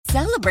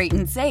Celebrate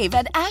and save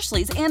at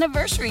Ashley's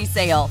Anniversary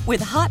Sale.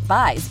 With Hot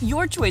Buys,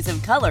 your choice of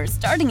colors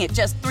starting at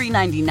just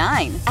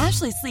 $3.99.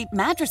 Ashley Sleep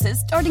mattresses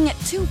starting at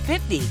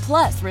 $2.50.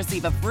 Plus,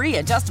 receive a free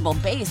adjustable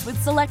base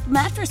with select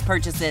mattress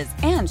purchases.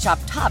 And shop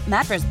top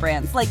mattress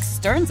brands like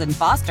Stearns &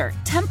 Foster,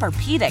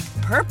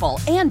 Tempur-Pedic, Purple,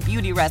 and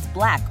Beautyrest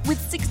Black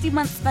with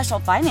 60-month special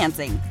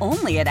financing.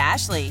 Only at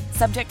Ashley.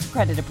 Subject to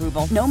credit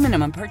approval. No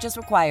minimum purchase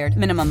required.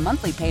 Minimum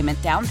monthly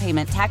payment, down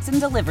payment, tax, and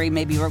delivery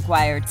may be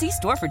required. See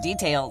store for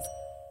details.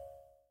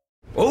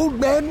 Old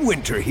Man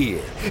Winter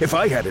here. If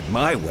I had it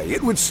my way,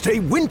 it would stay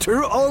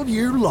winter all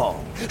year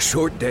long.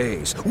 Short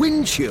days,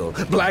 wind chill,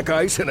 black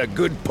ice, and a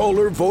good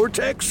polar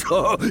vortex.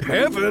 Oh,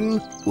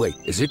 heaven. Wait,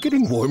 is it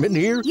getting warm in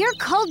here? Your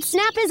cold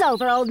snap is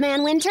over, Old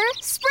Man Winter.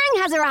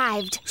 Spring has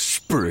arrived.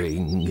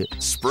 Spring.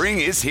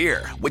 Spring is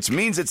here, which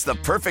means it's the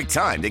perfect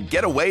time to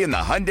get away in the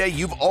Hyundai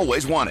you've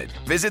always wanted.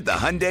 Visit the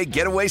Hyundai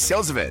Getaway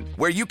Sales Event,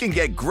 where you can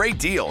get great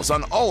deals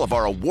on all of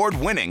our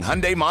award-winning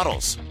Hyundai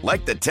models,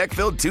 like the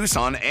tech-filled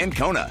Tucson and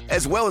Kona,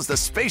 as well as the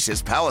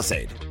spacious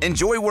Palisade.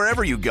 Enjoy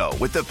wherever you go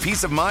with the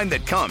peace of mind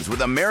that comes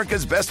with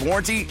America's best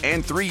warranty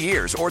and 3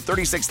 years or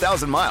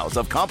 36,000 miles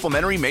of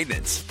complimentary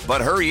maintenance.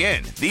 But hurry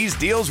in, these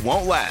deals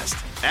won't last.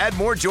 Add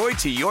more joy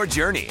to your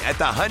journey at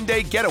the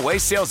Hyundai Getaway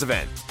Sales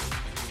Event.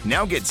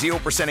 Now get 0%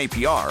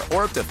 APR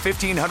or up to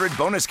 $1,500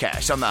 bonus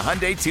cash on the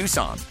Hyundai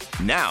Tucson.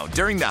 Now,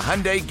 during the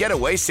Hyundai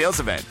Getaway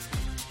Sales Event.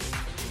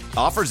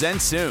 Offers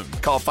end soon.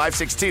 Call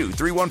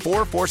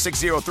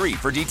 562-314-4603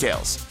 for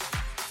details.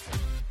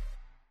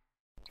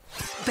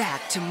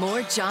 Back to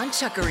more John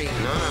Chuckery.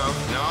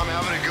 No, I'm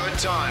having a good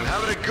time.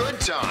 Having a good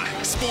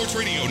time. Sports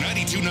Radio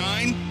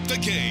 92.9, The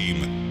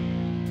Game.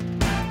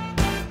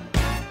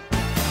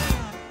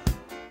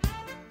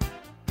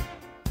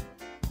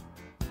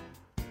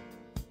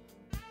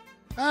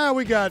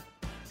 We got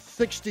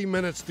 60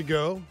 minutes to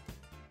go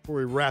before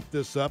we wrap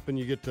this up, and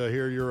you get to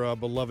hear your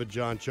beloved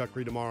John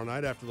Chuckery tomorrow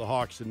night after the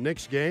Hawks and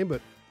Knicks game. But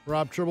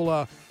Rob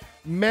Tribble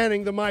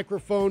manning the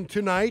microphone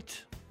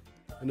tonight,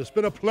 and it's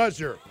been a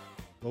pleasure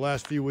the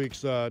last few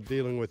weeks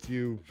dealing with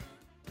you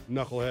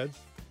knuckleheads.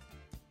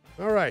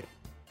 All right.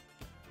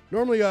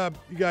 Normally, you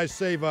guys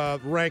save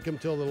rank them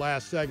till the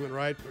last segment,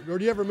 right? Or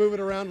do you ever move it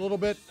around a little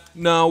bit?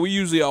 No, we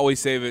usually always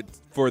save it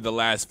for the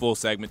last full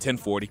segment,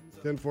 10:40.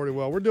 10:40.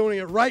 Well, we're doing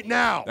it right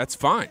now. That's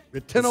fine.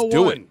 At 10:01. Let's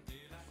do it.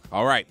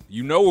 All right.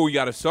 You know where we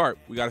got to start.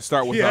 We got to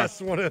start with our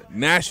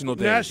National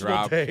Days,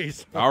 Rob.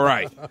 Days. All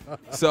right.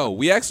 So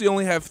we actually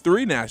only have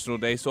 3 National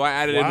Days, so I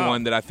added in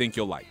one that I think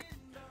you'll like.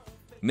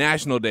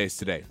 National Days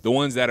today. The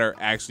ones that are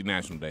actually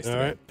National Days today.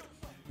 All right.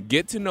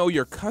 Get to know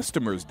your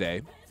customers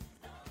day,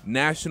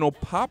 National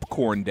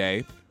Popcorn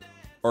Day,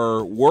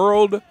 or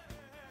World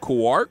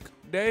Quark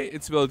Day.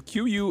 It's spelled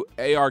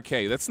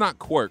Q-U-A-R-K. That's not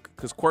quirk,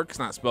 because quirk's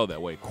not spelled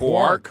that way.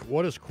 Quark.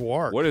 What is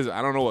quark? What is it?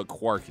 I don't know what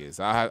quark is.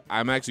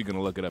 I'm actually going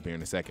to look it up here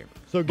in a second.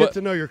 So get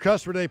to know your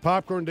customer day,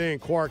 popcorn day, and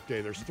quark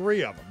day. There's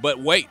 3 of them. But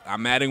wait,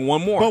 I'm adding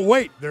one more. But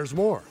wait, there's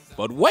more.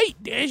 But wait,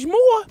 there's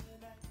more.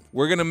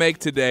 We're going to make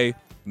today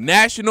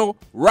National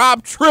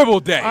Rob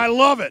Tribble Day. I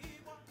love it.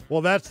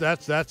 Well, that's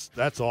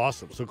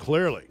awesome. So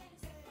clearly,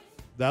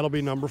 that'll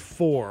be number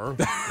 4.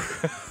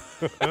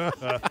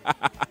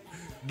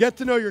 Get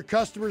to know your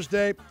customers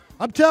day.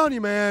 I'm telling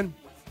you, man,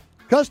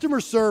 customer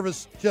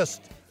service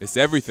just it's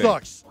everything.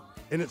 Sucks.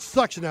 And it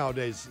sucks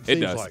nowadays, it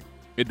seems does. like.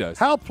 It does.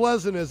 How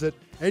pleasant is it?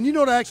 And you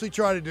know what I actually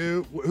try to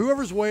do?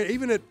 Whoever's waiting,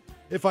 even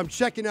if I'm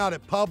checking out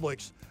at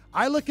Publix,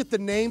 I look at the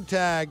name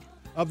tag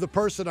of the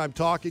person I'm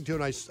talking to,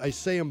 and I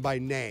say them by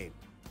name.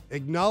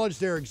 Acknowledge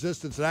their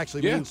existence. It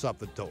actually means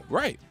something to them.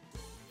 Right.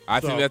 I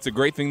think that's a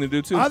great thing to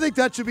do, too. I think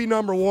that should be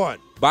number 1.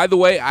 By the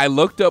way, I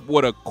looked up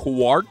what a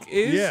quark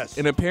is. Yes.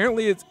 And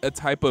apparently it's a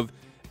type of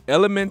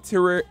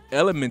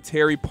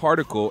elementary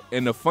particle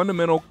and a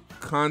fundamental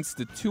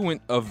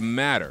constituent of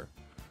matter.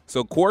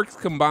 So quarks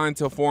combine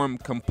to form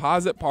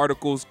composite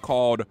particles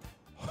called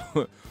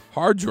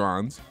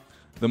hadrons,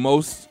 the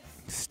most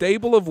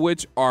stable of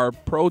which are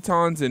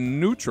protons and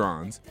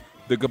neutrons,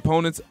 the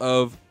components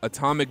of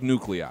atomic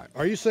nuclei.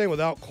 Are you saying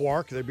without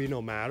quark, there'd be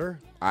no matter?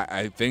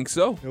 I think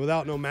so. And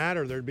without no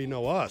matter, there'd be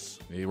no us.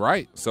 You're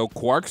right. So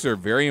quarks are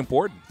very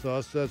important.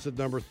 So that's at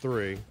number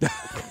 3.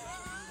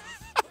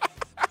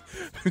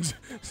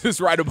 Just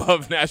right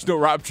above National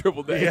Rob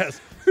Tribble Day. Yes.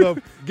 So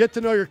get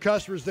to know your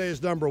customers day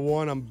is number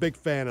 1. I'm a big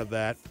fan of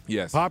that.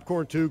 Yes.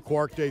 Popcorn 2,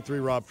 Quark Day 3,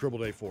 Rob Tribble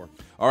Day 4.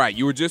 All right.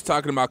 You were just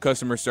talking about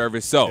customer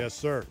service. So yes,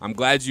 sir. I'm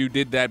glad you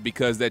did that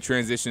because that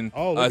transitioned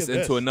us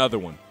into another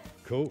one.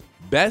 Cool.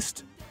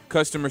 Best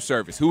customer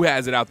service. Who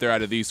has it out there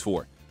out of these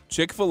 4?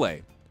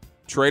 Chick-fil-A,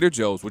 Trader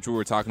Joe's, which we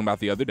were talking about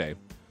the other day,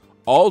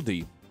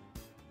 Aldi,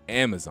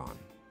 Amazon.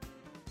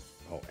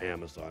 Oh,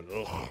 Amazon.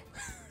 Ugh.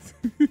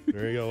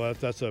 There you go.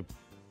 That's a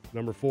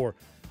number 4.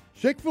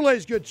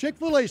 Chick-fil-A's good.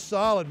 Chick-fil-A's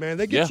solid, man.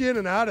 They get you in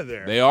and out of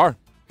there. They are.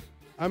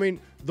 I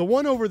mean, the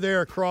one over there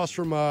across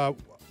from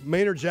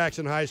Maynard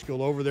Jackson High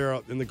School over there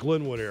in the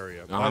Glenwood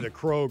area by the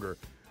Kroger,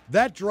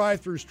 that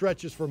drive-through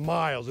stretches for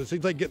miles. It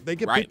seems like they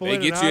get people in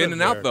and out. They get you in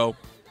and out, though.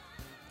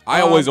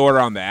 I always order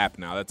on the app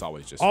now. That's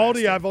always just Aldi,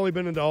 faster. I've only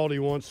been into Aldi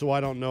once, so I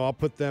don't know. I'll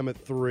put them at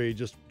 3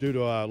 just due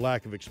to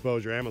lack of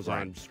exposure.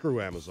 Amazon, Right.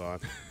 Screw Amazon.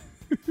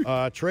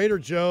 Trader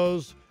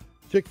Joe's,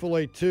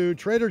 Chick-fil-A 2,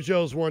 Trader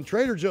Joe's 1.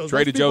 Trader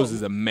Joe's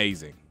is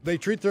amazing. They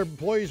treat their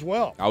employees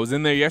well. I was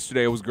in there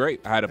yesterday. It was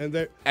great. I had And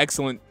an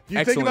excellent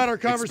You think about our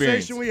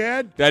conversation we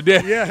had? I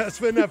did. Yeah, that's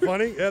been that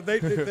funny. Yeah,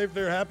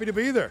 they're happy to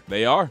be there.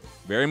 They are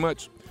very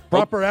much.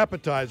 Proper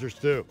appetizers,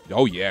 too.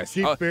 Oh, yes.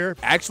 Cheap beer.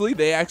 Actually,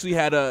 they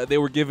had they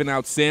were giving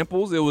out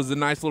samples. It was a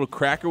nice little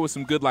cracker with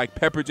some good, like,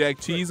 pepper jack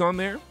cheese on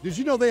there. Did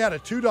you know they had a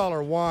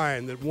 $2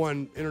 wine that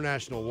won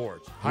international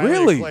awards? Highly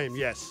Really? acclaimed,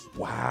 yes.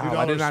 Wow, $2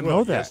 I did not Swift.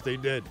 know that. Yes, they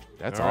did.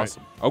 That's All right,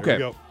 awesome. here Okay. we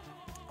go.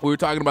 We were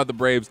talking about the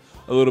Braves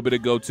a little bit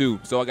ago, too.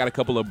 So I got a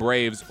couple of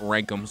Braves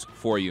rank'ems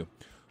for you.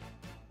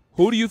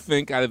 Who do you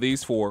think out of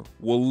these four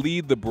will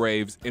lead the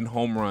Braves in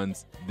home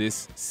runs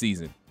this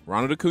season?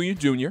 Ronald Acuna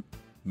Jr.,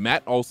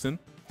 Matt Olson,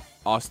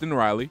 Austin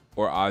Riley,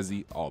 or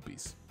Ozzie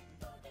Albies?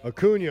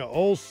 Acuna,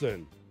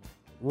 Olson,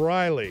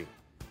 Riley,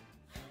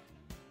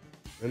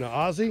 and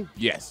Ozzie?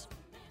 Yes.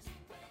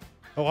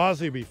 Oh,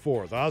 Ozzie will be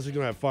fourth. Ozzie's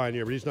going to have a fine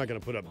year, but he's not going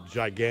to put up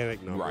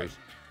gigantic numbers. Right.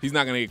 He's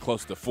not going to get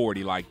close to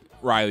 40 like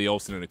Riley,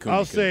 Olson, and Acuna.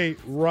 I'll say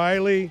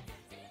Riley,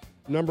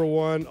 number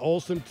 1,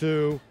 Olson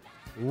 2,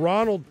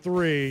 Ronald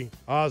 3,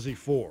 Ozzie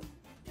 4.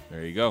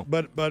 There you go.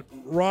 But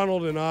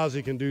Ronald and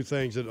Ozzie can do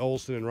things that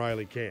Olson and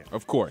Riley can't.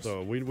 Of course.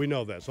 So we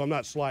know that. So I'm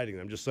not sliding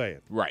them, I'm just saying.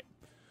 Right.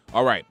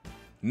 All right.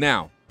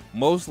 Now,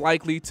 most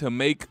likely to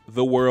make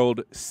the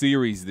World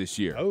Series this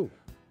year. Oh.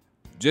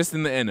 Just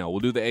in the NL. We'll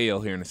do the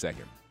AL here in a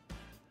second.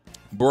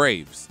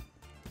 Braves,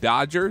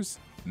 Dodgers,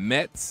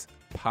 Mets,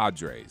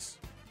 Padres.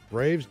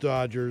 Braves,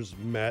 Dodgers,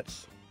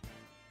 Mets,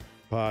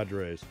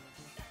 Padres.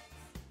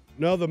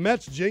 No, the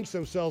Mets jinxed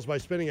themselves by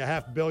spending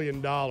 $500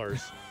 million.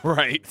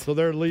 Right. So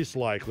they're least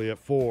likely at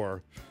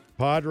 4.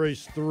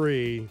 Padres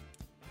 3.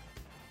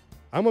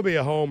 I'm going to be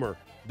a homer.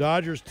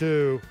 Dodgers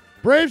 2.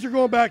 Braves are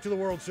going back to the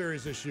World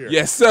Series this year.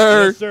 Yes,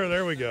 sir. Yes, sir.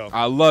 There we go.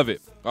 I love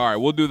it. All right,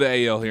 we'll do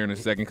the AL here in a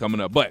second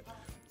coming up. But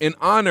in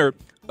honor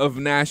of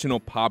National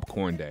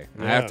Popcorn Day,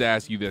 I have to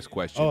ask you this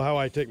question. Oh, how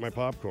I take my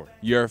popcorn.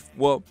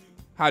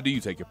 How do you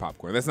take your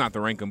popcorn? That's not the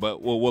ranking,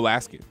 but we'll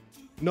ask it.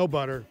 No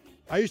butter.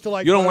 I used to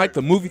like You don't butter. like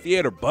the movie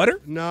theater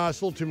butter? Nah,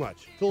 it's a little too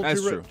much. It's a little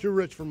That's too, true. too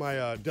rich for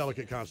my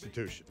delicate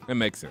constitution. That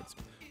makes sense.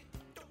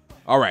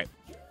 All right.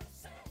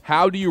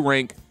 How do you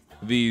rank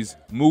these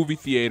movie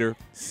theater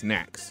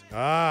snacks?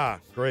 Ah,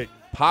 great.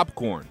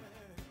 Popcorn.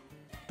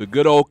 The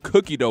good old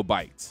cookie dough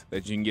bites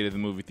that you can get at the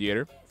movie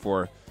theater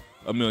for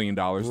 $1 million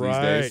these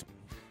days.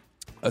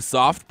 A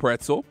soft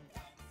pretzel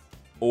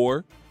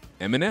or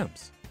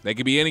M&Ms. They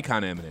could be any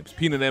kind of M&Ms.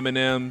 Peanut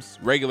M&Ms,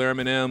 regular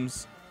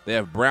M&Ms. They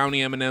have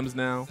brownie M&Ms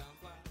now.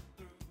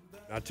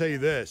 I'll tell you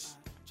this.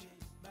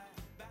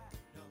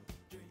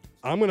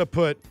 I'm going to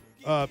put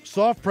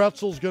soft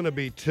pretzel's going to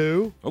be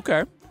 2.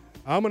 Okay.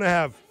 I'm going to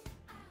have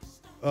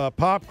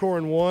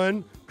popcorn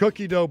 1,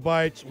 cookie dough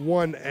bites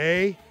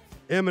 1A,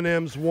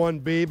 M&M's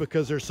 1B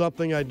because there's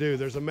something I do.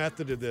 There's a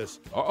method to this.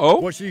 Uh-oh.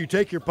 What you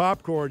take your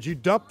popcorns, you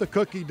dump the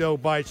cookie dough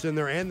bites in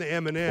there and the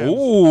M&M's.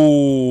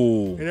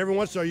 Ooh. And every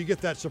once in a while you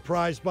get that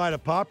surprise bite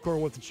of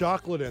popcorn with the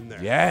chocolate in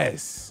there.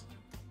 Yes.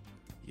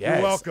 Yes.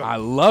 You're welcome. I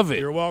love it.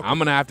 You're welcome. I'm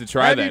going to have to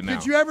try that now.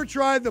 Did you ever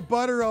try the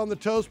butter on the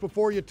toast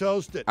before you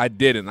toast it? I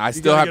didn't. I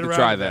still gotta have get to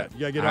try around to that. that. You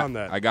gotta get on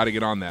that. I got to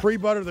get on that.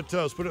 Pre-butter the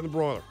toast. Put it in the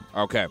broiler.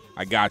 Okay.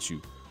 I got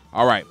you.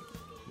 All right.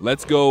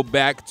 Let's go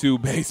back to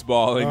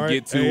baseball and All right,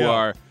 get to AL.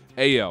 our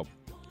AL.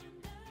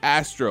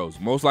 Astros,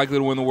 most likely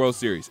to win the World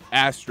Series.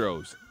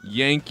 Astros,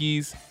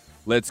 Yankees,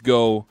 let's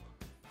go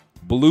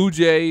Blue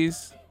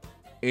Jays,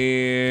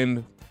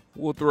 and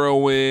we'll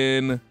throw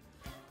in,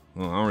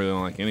 well, I really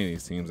don't like any of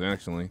these teams,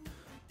 actually.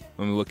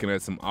 I'm looking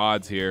at some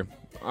odds here.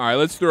 All right,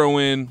 let's throw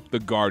in the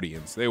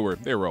Guardians. They were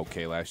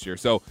okay last year.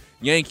 So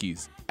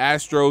Yankees,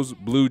 Astros,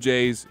 Blue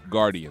Jays,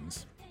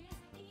 Guardians.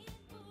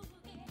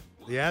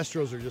 The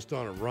Astros are just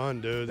on a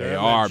run, dude. They in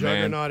are, that man.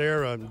 juggernaut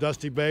era.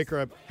 Dusty Baker.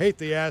 I hate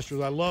the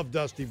Astros. I love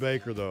Dusty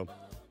Baker, though.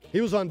 He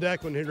was on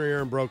deck when Henry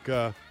Aaron broke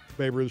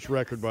Babe Ruth's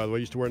record, by the way.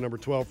 He used to wear number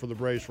 12 for the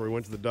Braves before he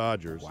went to the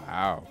Dodgers.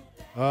 Wow.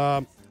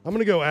 I'm going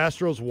to go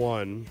Astros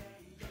 1.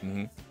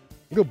 Mm-hmm.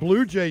 I'll go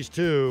Blue Jays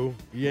 2,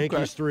 Yankees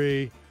Okay.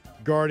 3,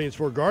 Guardians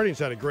 4. Guardians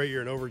had a great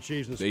year and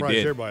overachieved and They surprised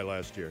did. everybody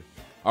last year.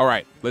 All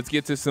right, let's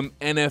get to some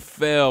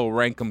NFL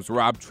rankums.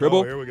 Rob Tribble.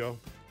 Oh, here we go.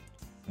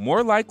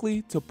 More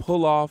likely to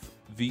pull off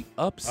the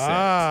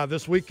upset.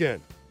 This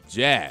weekend.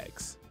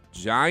 Jags,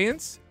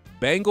 Giants,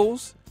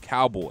 Bengals,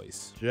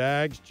 Cowboys.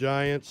 Jags,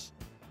 Giants,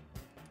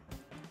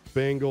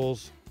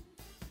 Bengals,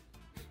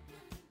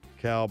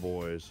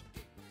 Cowboys.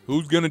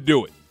 Who's going to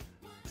do it?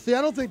 See,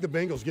 I don't think the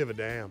Bengals give a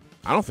damn.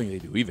 I don't think they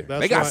do either.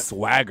 That's They got why-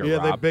 swagger, Yeah,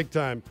 they Rob. big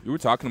time. You were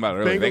talking about it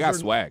earlier. They got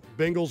swag.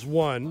 Bengals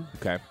 1.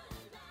 Okay.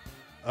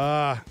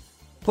 Uh,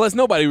 Plus,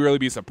 nobody really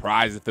be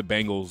surprised if the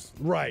Bengals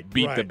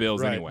beat the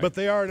Bills right. anyway. But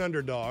they are an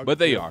underdog. But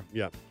they Yeah, are.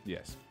 Yeah.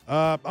 Yes.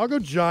 I'll go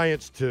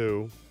Giants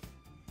 2.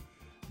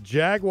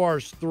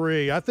 Jaguars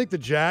 3. I think the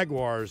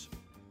Jaguars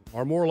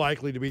are more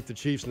likely to beat the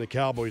Chiefs than the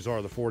Cowboys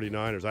are the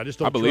 49ers. I just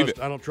don't believe trust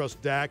it. I don't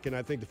trust Dak, and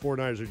I think the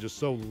 49ers are just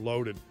so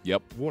loaded.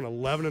 Yep. Won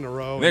 11 in a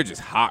row. And they're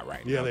just hot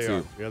right yeah, now, they too.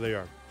 are. Yeah, they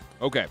are.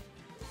 Okay.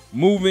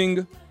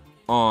 Moving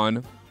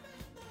on.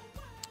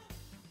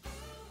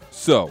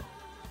 So,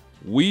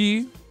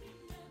 we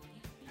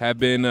have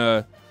been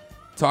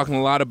talking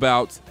a lot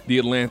about the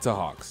Atlanta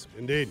Hawks.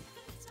 Indeed.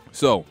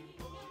 So,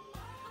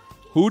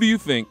 who do you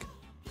think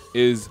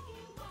is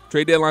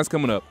trade deadline's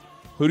coming up?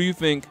 Who do you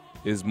think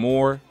is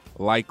more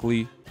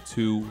likely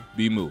to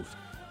be moved?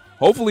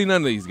 Hopefully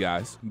none of these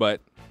guys,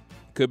 but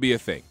could be a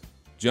thing.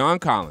 John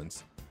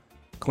Collins,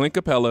 Clint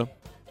Capella,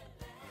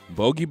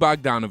 Bogey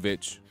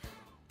Bogdanovich,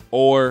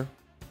 or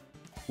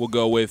we'll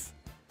go with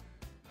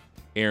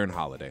Aaron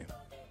Holiday.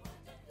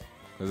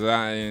 Because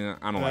I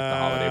don't like the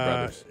Holiday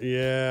brothers.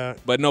 Yeah.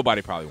 But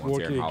nobody probably wants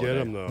Where Aaron can you Holiday.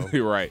 get him, though?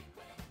 You're right.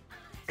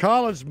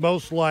 Collins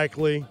most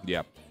likely.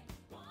 Yep.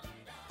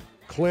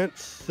 Clint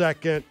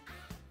second.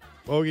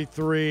 Bogey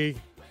 3.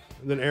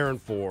 And then Aaron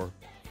 4.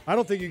 I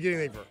don't think you get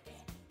anything for.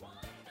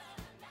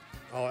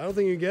 Oh, I don't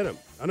think you get him.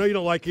 I know you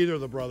don't like either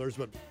of the brothers,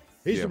 but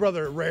he's the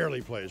brother that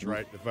rarely plays,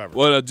 right? If ever.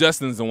 Well,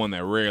 Justin's the one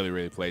that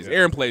really plays. Yeah.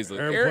 Aaron plays.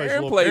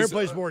 Aaron plays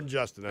more than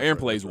Justin. Aaron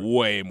plays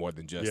way more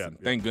than Justin.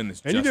 Yeah. Thank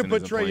goodness. And Justin you could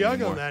put isn't Trae playing Young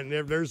anymore. on that, and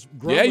there's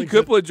Yeah, you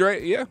could put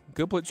Trae. Yeah,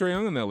 could put Trae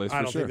Young on that list. I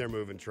for don't sure. think they're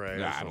moving Trae.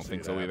 Nah, I don't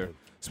think so that either. happen.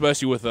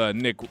 Especially with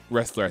Nick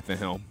Ressler at the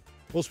helm.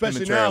 Well,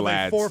 especially Him and Trae now are they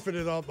lads.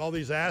 forfeited all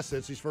these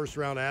assets, these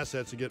first-round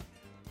assets, to get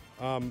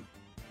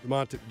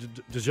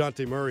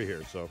DeJounte Murray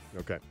here. So,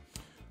 okay.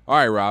 All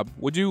right, Rob.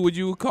 Would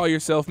you call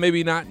yourself,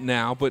 maybe not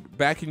now, but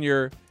back in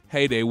your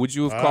heyday, would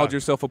you have called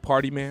yourself a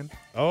party man?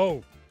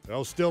 Oh,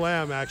 still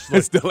am,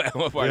 actually. Still am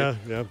a party.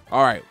 Yeah.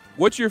 All right.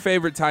 What's your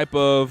favorite type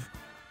of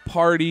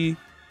party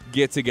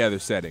get-together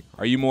setting?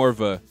 Are you more of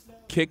a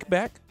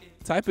kickback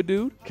type of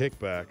dude?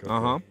 Kickback. Okay.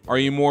 Uh-huh. Are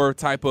you more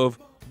type of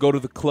go to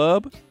the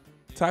club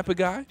type of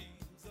guy?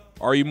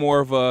 Are you more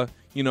of a,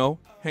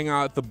 hang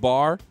out at the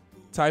bar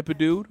type of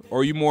dude? Or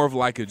are you more of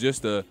like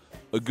just a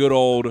good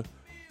old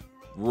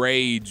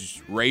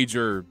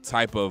rager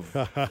type of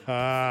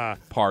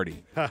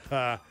party?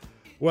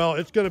 Well,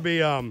 it's going to be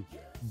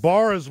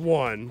bar is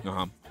 1.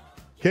 Uh-huh.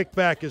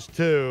 Kickback is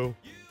 2.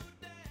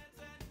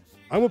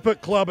 I'm going to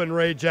put club and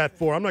rage at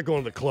 4. I'm not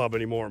going to the club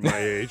anymore at my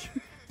age.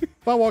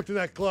 If I walked in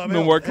that club,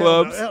 No more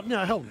clubs? Hell no,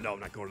 I'm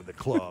not going to the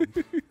club.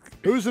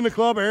 Who's in the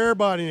club?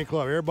 Everybody in the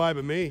club. Everybody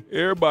but me.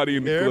 Everybody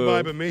in the club.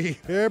 Everybody but me.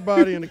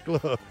 Everybody in the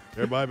club.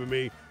 Everybody but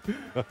me.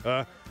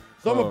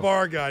 So I'm a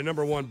bar guy.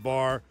 Number 1,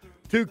 bar.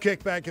 2,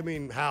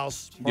 kickback.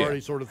 House party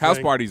sort of thing. House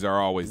parties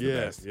are always the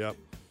best. Yep.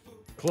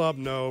 Club,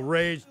 no.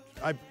 Rage,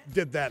 I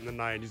did that in the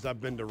 90s.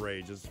 I've been to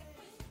rages.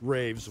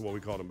 Raves is what we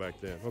called them back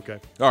then. Okay.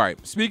 All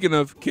right. Speaking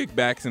of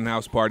kickbacks and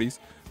house parties,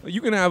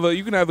 you can have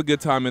a good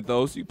time at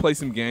those. You can play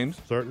some games.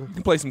 Certainly. You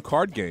can play some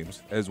card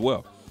games as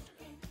well.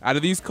 Out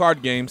of these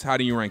card games, how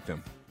do you rank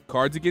them?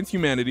 Cards Against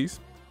Humanities,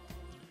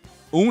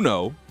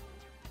 Uno,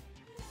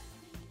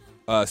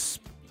 lost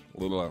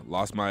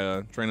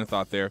my train of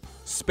thought there,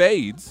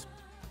 Spades,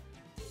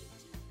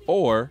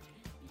 or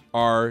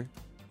are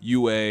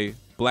you a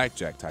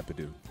blackjack type of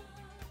dude?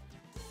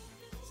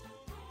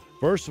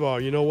 First of all,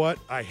 you know what?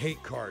 I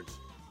hate cards.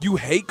 You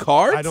hate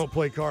cards? I don't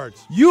play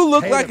cards. You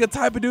look Hate like them. a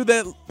type of dude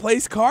that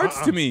plays cards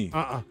to me.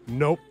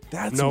 Nope.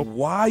 That's nope.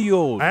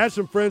 wild. I had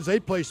some friends, they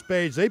play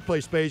spades. They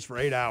play spades for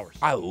 8 hours.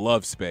 I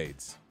love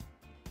spades.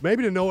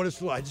 Maybe to know what it's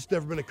like. I just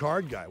never been a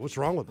card guy. What's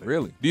wrong with me?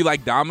 Really? Do you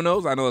like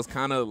dominoes? I know it's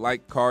kind of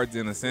like cards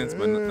in a sense,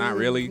 but not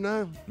really.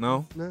 No.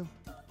 No? No.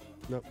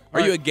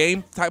 Are you a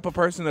game type of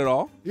person at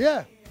all?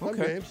 Yeah.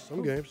 Okay.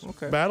 Some games.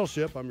 Okay.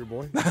 Battleship, I'm your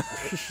boy.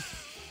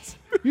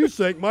 You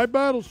sank my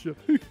battleship.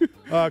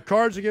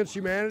 Cards Against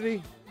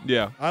Humanity.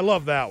 Yeah. I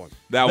love that one.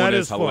 That one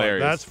is fun.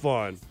 hilarious. That's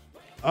fun.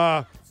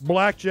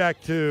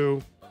 Blackjack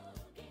 2.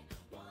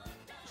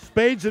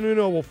 Spades and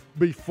Uno will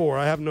be 4.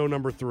 I have no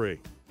number 3. Okay.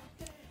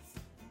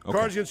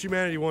 Cards Against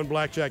Humanity 1,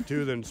 Blackjack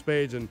 2, then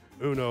Spades and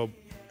Uno,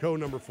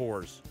 number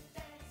 4s.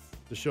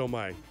 To show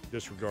my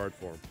disregard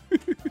for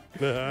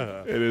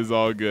them. It is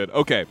all good.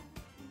 Okay.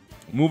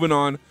 Moving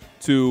on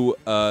to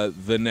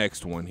the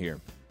next one here.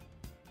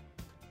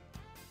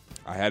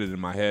 I had it in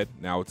my head.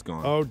 Now it's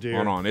gone. Oh, dear.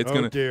 Hold on. It's Oh,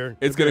 gonna dear.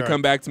 It's It'll be gonna come all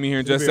right. back to me here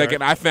in just a It'll be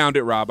second. all right. I found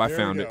it, Rob. I There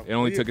found we it. go. It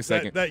only took a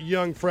second. That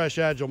young, fresh,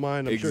 agile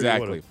mind, I'm sure you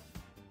Exactly. would've.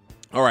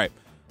 All right.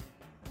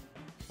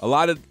 A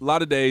lot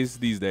of days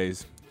these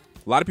days,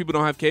 a lot of people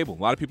don't have cable.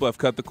 A lot of people have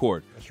cut the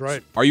cord. That's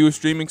right. Are you a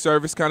streaming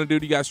service kind of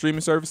dude? You got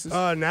streaming services?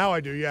 Now I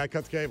do. Yeah, I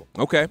cut the cable.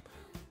 Okay.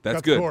 That's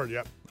cut good. the cord,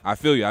 yep. I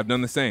feel you. I've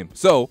done the same.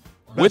 So,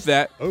 with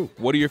that, Oh.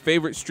 what are your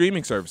favorite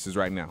streaming services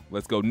right now?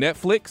 Let's go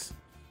Netflix,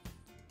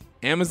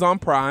 Amazon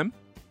Prime,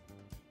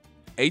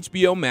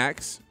 HBO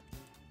Max,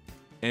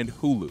 and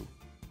Hulu.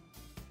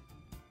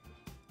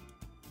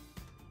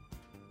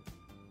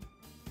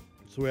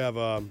 So we have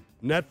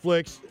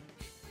Netflix,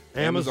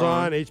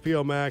 Amazon,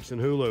 HBO Max,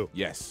 and Hulu.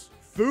 Yes.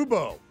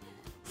 Fubo,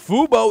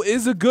 Fubo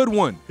is a good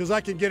one. because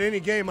I can get any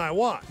game I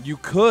want, You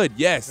could,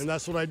 yes. and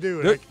that's what I do.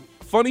 And There-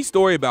 funny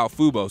story about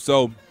Fubo.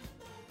 So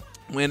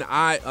when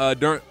I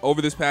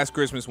over this past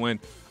Christmas, when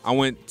I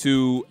went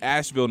to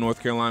Asheville,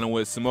 North Carolina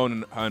with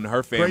Simone and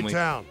her family. Great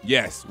town.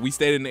 Yes. We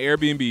stayed in an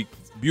Airbnb,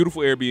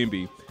 beautiful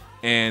Airbnb,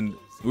 and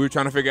we were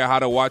trying to figure out how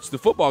to watch the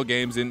football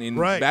games and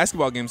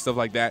basketball games, stuff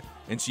like that,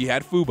 and she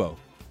had Fubo.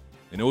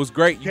 And it was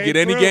great. You get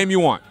any game you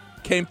want.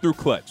 Came through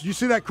clutch. Did you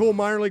see that cool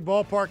minor league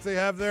ballpark they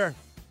have there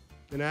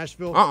in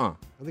Asheville? I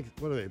think,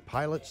 what are they,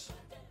 Pilots?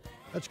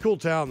 That's a cool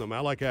town, though, man.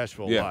 I like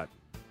Asheville a Yeah. lot.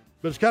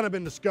 But it's kind of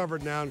been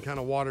discovered now and kind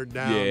of watered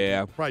down.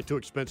 Yeah. Probably too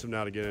expensive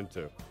now to get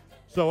into.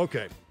 So,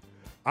 okay.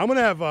 I'm going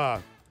to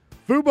have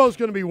Fubo's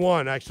going to be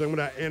one, actually.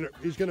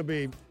 He's going to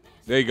be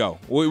there you go.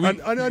 an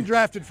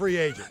undrafted free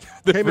agent.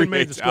 The Came free and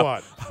made the agent.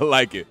 squad. I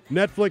like it.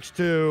 Netflix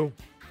 2,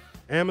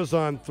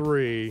 Amazon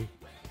 3,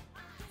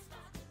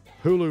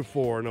 Hulu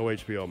 4, no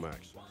HBO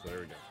Max. So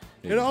there we go.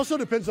 Yeah. It also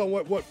depends on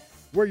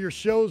where your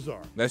shows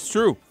are. That's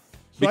true.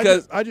 So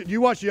Because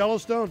you watch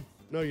Yellowstone?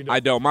 No, you don't. I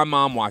don't. My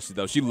mom watched it,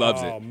 though. She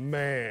loves it. Oh,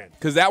 man.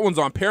 Because that one's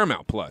on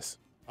Paramount Plus.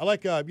 I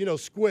like,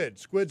 Squid.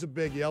 Squid's a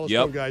big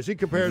Yellowstone guy. He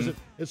compares it.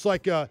 It's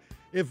like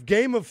if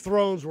Game of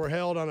Thrones were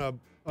held on a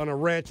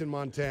ranch in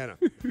Montana.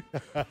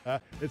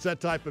 It's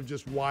that type of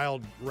just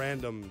wild,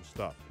 random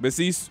stuff. But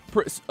see,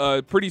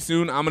 pretty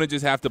soon I'm going to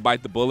just have to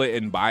bite the bullet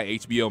and buy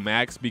HBO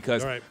Max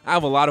because I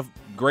have a lot of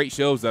great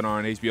shows that are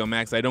on HBO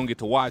Max I don't get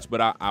to watch,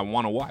 but I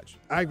want to watch.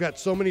 I've got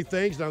so many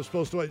things that I'm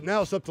supposed to watch.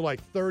 Now it's up to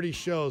like 30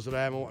 shows that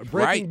I haven't watched.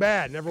 Breaking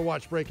Bad. Never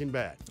watched Breaking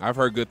Bad. I've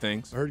heard good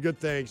things. I heard good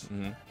things.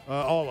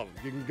 All of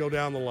them. You can go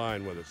down the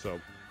line with it. So,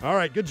 all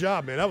right, good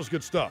job, man. That was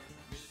good stuff.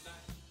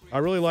 I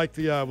really like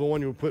the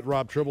one you put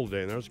Rob Tribble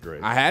today, and that was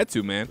great. I had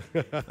to, man.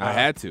 I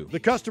had to. The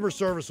customer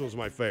service was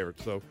my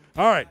favorite. So,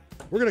 all right,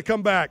 we're going to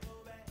come back.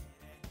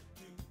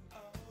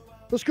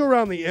 Let's go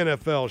around the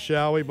NFL,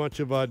 shall we? A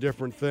bunch of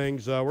different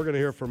things. We're going to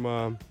hear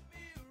from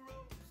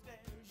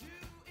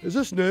is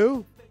this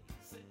new?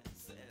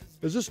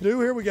 Is this new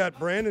here? We got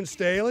Brandon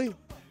Staley.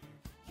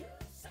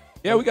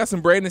 Yeah, we got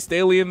some Brandon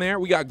Staley in there.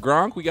 We got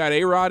Gronk. We got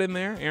A-Rod in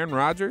there. Aaron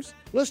Rodgers.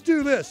 Let's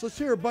do this. Let's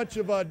hear a bunch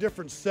of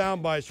different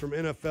sound bites from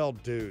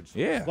NFL dudes.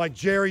 Yeah. Like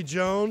Jerry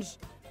Jones,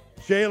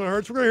 Jalen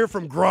Hurts. We're going to hear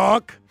from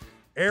Gronk,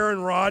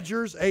 Aaron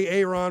Rodgers,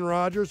 Aaron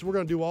Rodgers. We're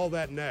going to do all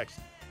that next.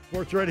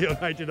 Sports Radio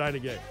 99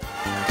 again.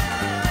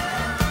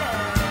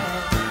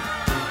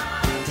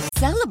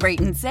 Celebrate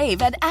and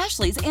save at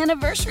Ashley's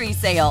Anniversary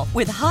Sale.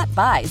 With Hot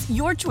Buys,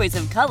 your choice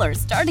of colors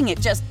starting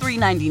at just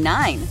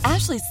 $3.99.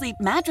 Ashley Sleep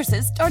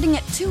mattresses starting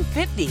at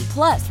 $2.50.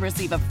 Plus,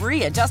 receive a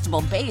free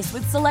adjustable base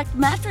with select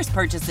mattress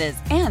purchases.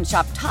 And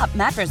shop top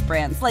mattress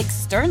brands like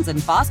Stearns &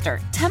 Foster,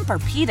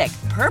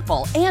 Tempur-Pedic,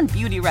 Purple, and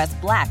Beautyrest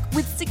Black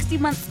with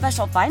 60-month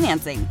special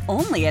financing.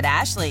 Only at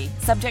Ashley.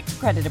 Subject to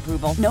credit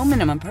approval. No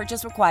minimum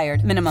purchase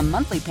required. Minimum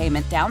monthly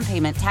payment, down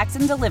payment, tax,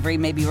 and delivery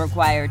may be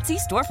required. See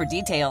store for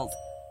details.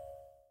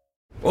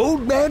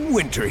 Old Man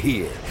Winter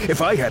here. If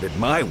I had it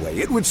my way,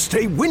 it would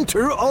stay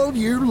winter all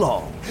year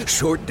long.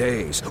 Short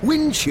days,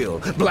 wind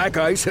chill, black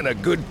ice, and a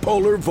good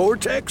polar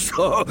vortex.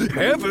 Oh,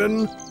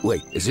 heaven.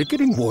 Wait, is it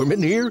getting warm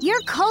in here?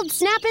 Your cold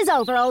snap is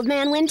over, Old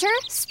Man Winter.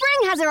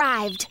 Spring has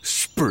arrived.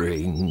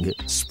 Spring.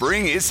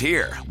 Spring is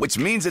here, which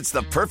means it's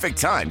the perfect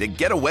time to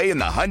get away in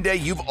the Hyundai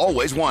you've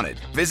always wanted.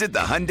 Visit the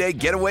Hyundai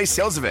Getaway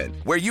Sales Event,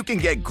 where you can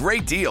get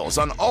great deals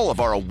on all of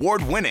our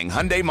award-winning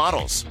Hyundai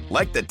models,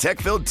 like the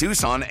tech-filled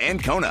Tucson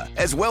and Kona,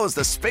 as well as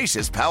the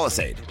spacious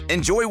Palisade.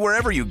 Enjoy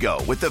wherever you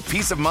go with the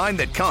peace of mind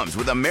that comes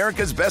with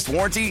America's best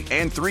warranty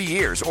and 3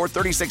 years or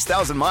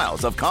 36,000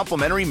 miles of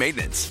complimentary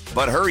maintenance.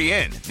 But hurry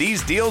in,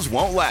 these deals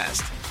won't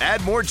last.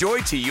 Add more joy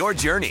to your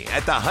journey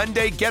at the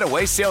Hyundai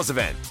Getaway Sales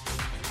Event.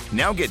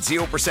 Now get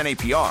 0%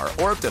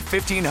 APR or up to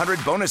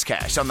 $1,500 bonus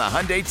cash on the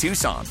Hyundai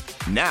Tucson.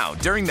 Now,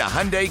 during the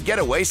Hyundai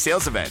Getaway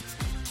Sales Event.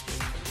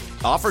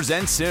 Offers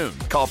end soon.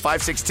 Call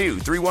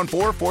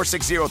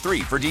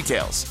 562-314-4603 for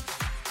details.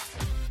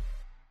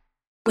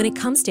 When it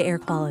comes to air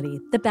quality,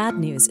 the bad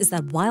news is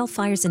that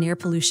wildfires and air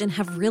pollution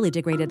have really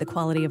degraded the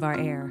quality of our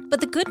air. But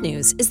the good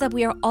news is that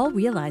we are all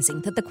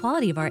realizing that the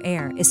quality of our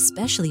air,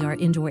 especially our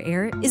indoor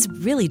air, is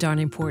really darn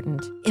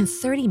important. In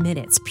 30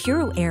 minutes,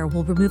 Puro Air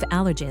will remove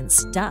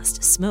allergens,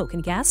 dust, smoke,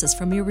 and gases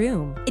from your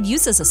room. It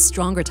uses a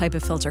stronger type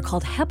of filter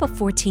called HEPA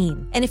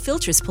 14, and it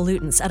filters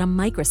pollutants at a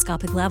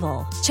microscopic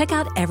level. Check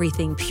out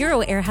everything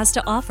Puro Air has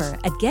to offer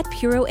at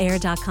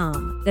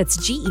getpuroair.com. That's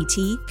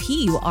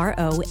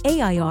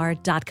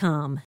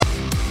GETPUROAIR.com.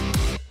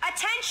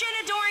 Attention,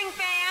 adoring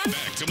fans!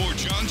 Back to more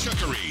John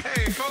Chuckery.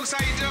 Hey, folks,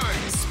 how you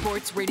doing?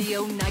 Sports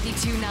Radio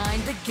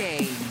 92.9 The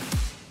Game.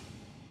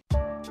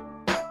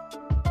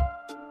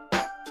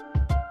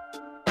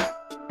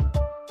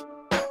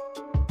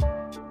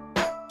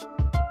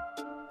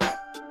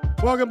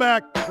 Welcome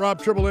back.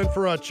 Rob Tribble in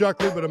for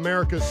Chuckery, but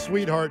America's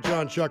sweetheart,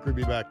 John Chuckery, will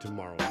be back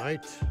tomorrow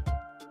night.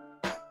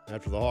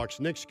 After the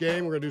Hawks-Knicks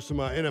game, we're going to do some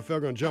NFL.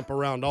 We're going to jump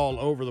around all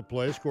over the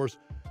place. Of course,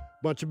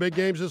 bunch of big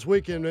games this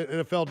weekend.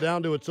 NFL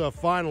down to its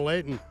final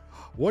 8. And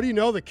what do you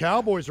know? The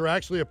Cowboys are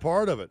actually a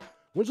part of it.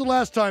 When's the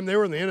last time they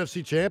were in the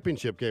NFC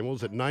Championship game? What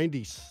was it,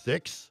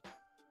 96?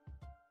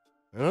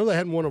 I know they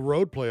hadn't won a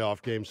road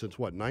playoff game since,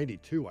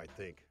 92, I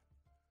think.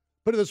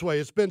 Put it this way,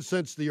 it's been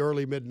since the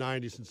early,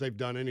 mid-90s since they've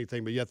done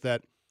anything, but yet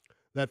that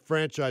that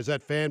franchise,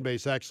 that fan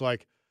base acts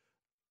like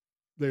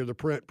they're the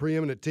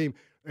preeminent team.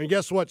 And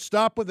guess what?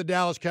 Stop with the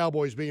Dallas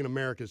Cowboys being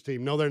America's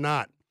team. No, they're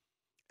not.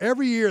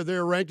 Every year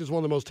they're ranked as one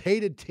of the most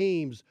hated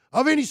teams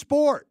of any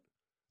sport.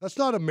 That's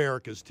not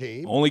America's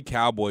team. Only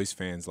Cowboys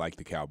fans like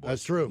the Cowboys.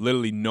 That's true.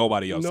 Literally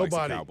nobody else likes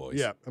the Cowboys.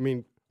 Yeah, I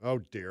mean, oh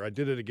dear, I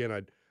did it again.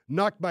 I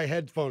knocked my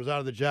headphones out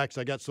of the jacks.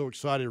 I got so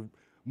excited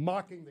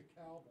mocking the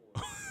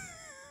Cowboys.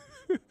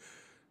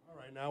 All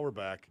right, now we're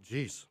back.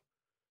 Jeez.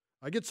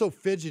 I get so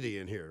fidgety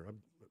in here. I'm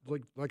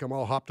like I'm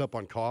all hopped up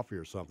on coffee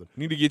or something.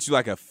 You need to get you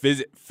like a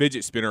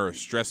fidget spinner or a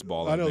stress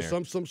ball. I know, in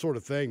there. some sort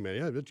of thing, man.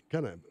 Yeah, it's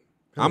kind of.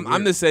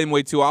 I'm the same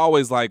way too. I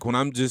always like when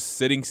I'm just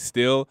sitting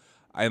still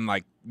and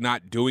like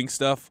not doing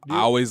stuff. I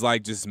always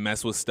like just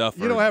mess with stuff.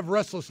 You don't have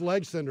restless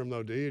leg syndrome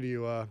though, do you? Do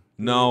you?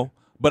 No.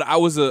 But I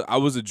was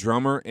a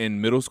drummer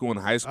in middle school and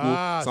high school,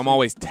 so I'm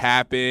always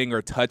tapping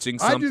or touching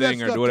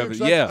something or whatever.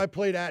 Yeah, I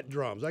played at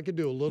drums. I could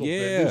do a little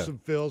bit, do some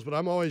fills, but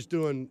I'm always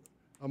doing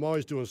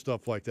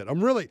stuff like that.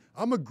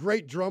 I'm a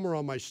great drummer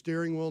on my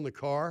steering wheel in the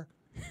car.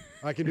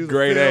 I can do the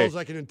fills.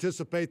 I can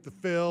anticipate the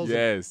fills.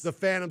 Yes. The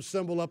phantom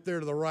symbol up there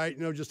to the right.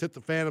 Just hit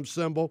the phantom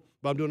symbol.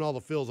 But I'm doing all the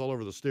fills all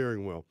over the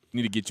steering wheel. You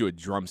need to get you a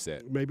drum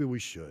set. Maybe we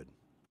should.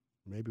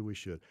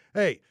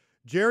 Hey,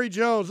 Jerry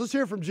Jones. Let's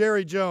hear from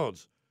Jerry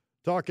Jones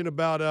talking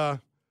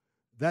about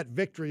that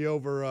victory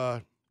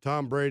over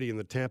Tom Brady and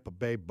the Tampa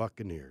Bay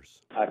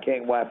Buccaneers. I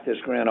can't wipe this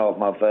grin off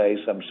my face.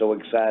 I'm so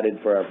excited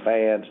for our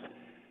fans.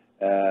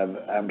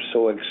 I'm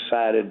so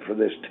excited for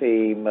this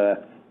team,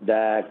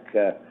 Dak,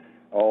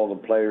 all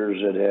the players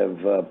that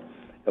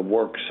have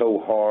worked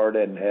so hard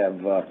and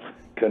have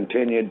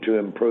continued to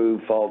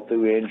improve, fought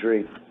through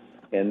injury,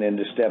 and then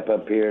to step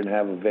up here and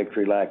have a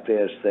victory like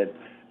this that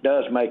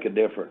does make a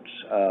difference.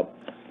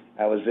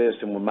 I was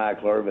visiting with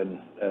Michael Irvin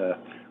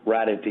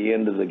right at the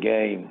end of the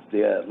game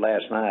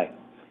last night,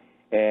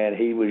 and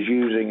he was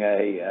using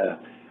a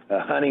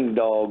hunting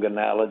dog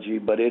analogy,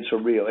 but it's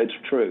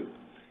true.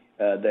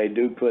 They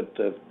do put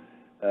the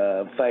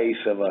face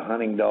of a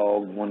hunting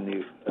dog when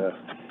you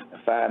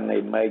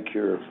finally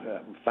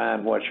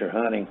find what you're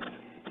hunting.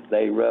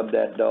 They rub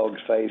that dog's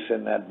face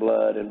in that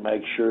blood and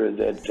make sure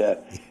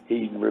that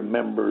he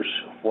remembers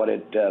what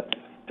it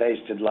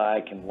tasted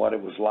like and what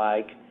it was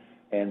like.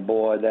 And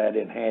boy, that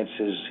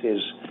enhances his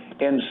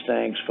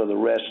instincts for the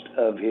rest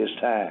of his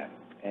time.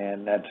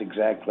 And that's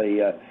exactly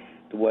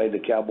the way the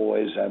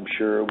Cowboys, I'm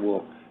sure,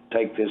 will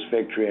take this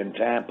victory in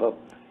Tampa,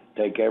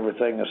 take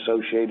everything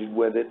associated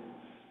with it,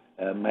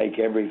 make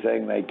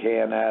everything they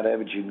can out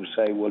of it. You can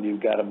say, well,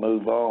 you've got to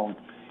move on.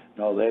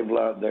 No,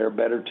 they're a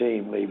better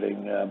team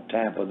leaving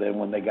Tampa than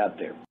when they got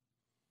there.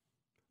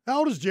 How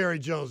old is Jerry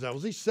Jones now?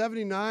 Was he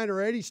 79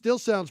 or 80? Still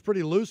sounds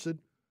pretty lucid.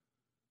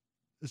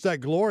 It's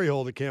that glory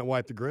hole that can't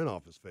wipe the grin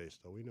off his face,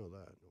 though. We know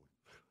that.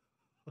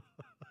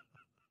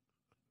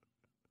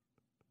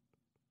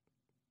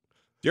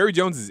 Jerry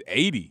Jones is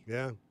 80.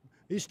 Yeah.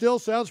 He still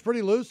sounds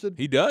pretty lucid.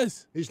 He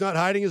does. He's not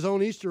hiding his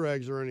own Easter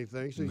eggs or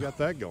anything, so he got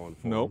that going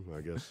for him, I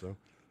guess so.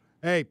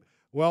 Hey,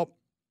 well,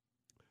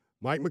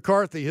 Mike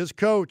McCarthy, his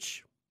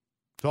coach,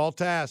 tall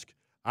task.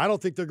 I don't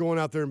think they're going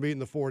out there and beating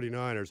the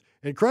 49ers.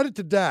 And credit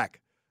to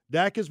Dak.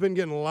 Dak has been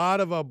getting a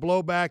lot of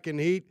blowback and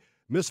heat.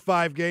 Missed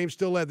 5 games,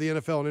 still led the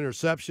NFL in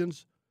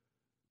interceptions.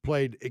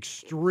 Played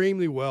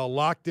extremely well,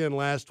 locked in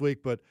last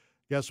week, but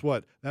guess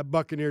what? That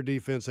Buccaneer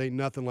defense ain't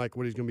nothing like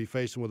what he's going to be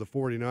facing with the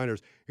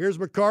 49ers. Here's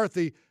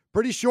McCarthy.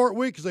 Pretty short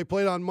week because they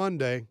played on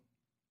Monday.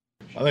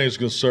 I think it's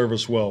going to serve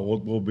us well.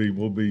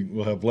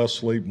 We'll have less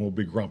sleep and we'll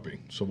be grumpy,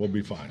 so we'll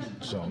be fine.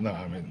 So no,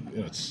 I mean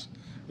it's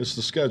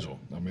the schedule.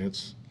 I mean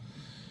it's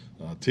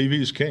TV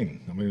is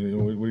king. I mean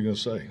what are you going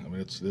to say? I mean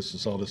this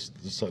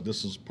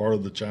is part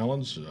of the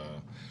challenge.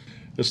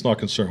 It's not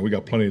concerned. We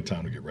got plenty of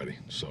time to get ready,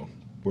 so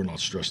we're not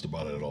stressed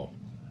about it at all.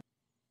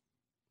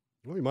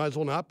 Well, you might as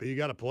well not be. You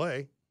got to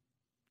play.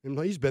 And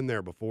he's been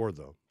there before,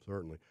 though,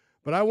 certainly.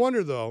 But I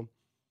wonder, though,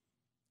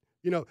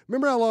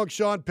 remember how long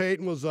Sean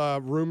Payton was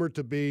rumored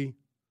to be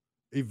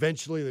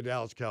eventually the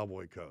Dallas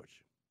Cowboy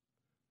coach?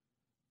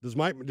 Has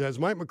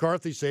Mike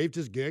McCarthy saved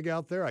his gig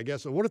out there? I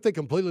guess. What if they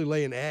completely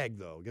lay an egg,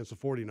 though, against the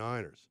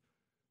 49ers?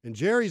 And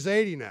Jerry's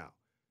 80 now,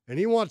 and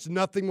he wants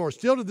nothing more.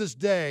 Still to this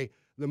day,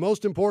 the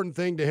most important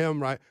thing to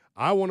him, right,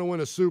 I want to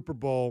win a Super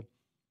Bowl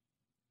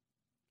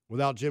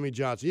without Jimmy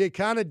Johnson. He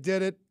kind of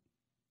did it,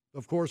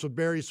 of course, with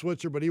Barry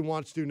Switzer, but he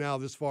wants to now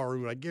this far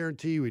removed. I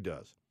guarantee you he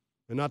does.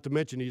 And not to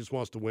mention he just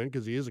wants to win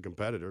because he is a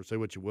competitor. Say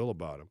what you will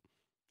about him.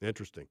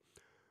 Interesting.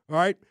 All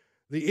right,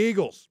 the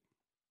Eagles.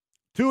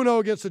 2-0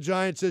 against the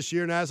Giants this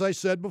year. And as I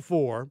said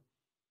before,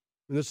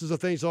 and this is the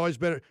thing that's always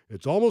been,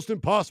 it's almost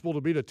impossible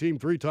to beat a team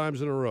 3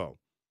 times in a row.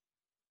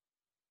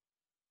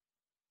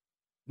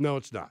 No,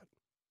 it's not.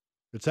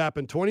 It's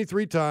happened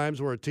 23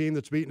 times where a team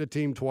that's beaten a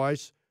team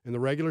twice in the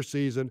regular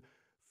season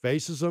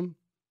faces them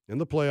in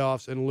the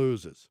playoffs and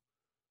loses.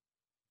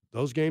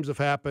 Those games have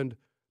happened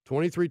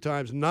 23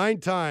 times. 9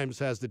 times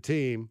has the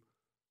team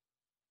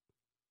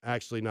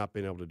actually not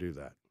been able to do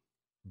that.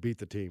 Beat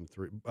the team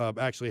 3.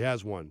 Actually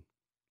has won.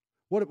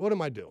 What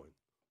am I doing?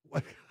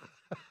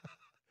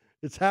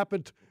 It's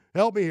happened.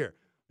 Help me here.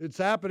 It's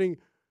happening.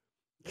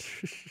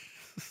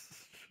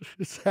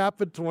 It's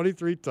happened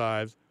 23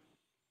 times.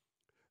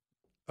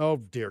 Oh,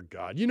 dear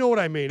God. You know what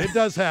I mean. It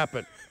does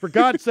happen. For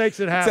God's sakes,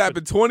 it happens. It's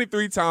happened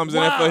 23 times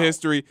in NFL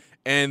history,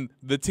 and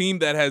the team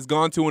that has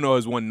gone 2-0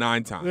 has won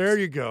 9 times. There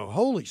you go.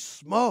 Holy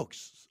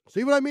smokes.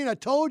 See what I mean? I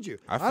told you.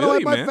 I don't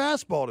have my man.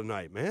 fastball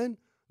tonight, man.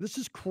 This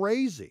is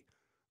crazy.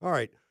 All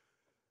right.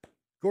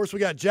 Of course, we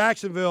got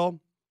Jacksonville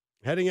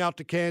heading out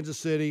to Kansas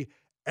City.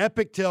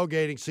 Epic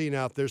tailgating scene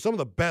out there. Some of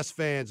the best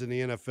fans in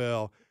the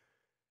NFL.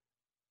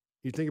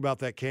 You think about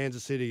that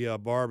Kansas City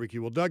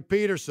barbecue. Well, Doug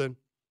Peterson,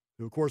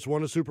 who, of course,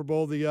 won a Super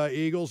Bowl, the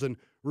Eagles, and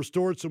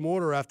restored some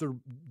order after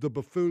the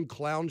buffoon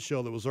clown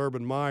show that was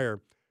Urban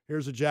Meyer.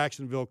 Here's a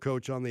Jacksonville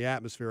coach on the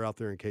atmosphere out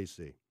there in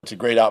KC. It's a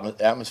great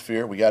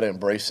atmosphere. We got to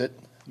embrace it.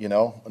 You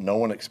know, no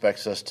one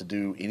expects us to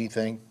do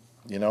anything,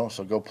 you know,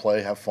 so go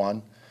play, have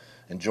fun,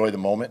 enjoy the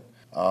moment,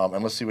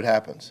 and let's see what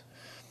happens.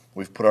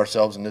 We've put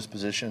ourselves in this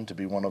position to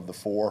be one of the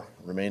 4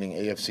 remaining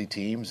AFC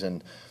teams,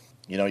 and,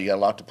 you know, you got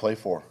a lot to play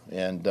for.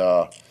 And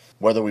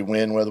whether we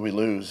win, whether we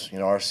lose, you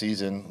know, our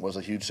season was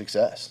a huge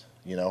success,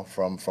 you know,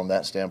 from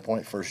that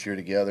standpoint. First year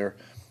together,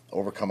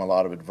 overcome a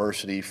lot of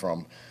adversity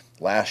from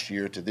last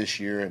year to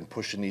this year and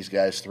pushing these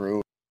guys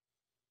through.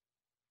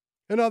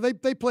 You know,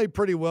 they played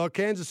pretty well.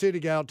 Kansas City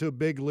got out to a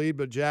big lead,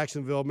 but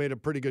Jacksonville made a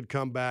pretty good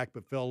comeback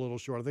but fell a little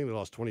short. I think they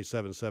lost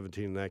 27-17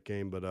 in that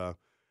game, but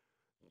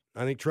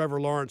I think Trevor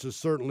Lawrence has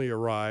certainly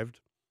arrived,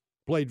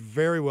 played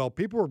very well.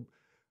 People were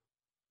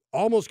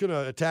almost going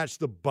to attach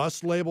the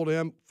bust label to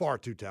him. Far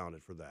too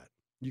talented for that.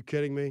 You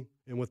kidding me?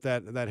 And with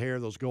that hair,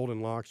 those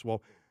golden locks.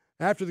 Well,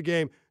 after the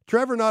game,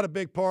 Trevor not a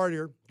big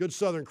partier, good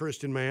Southern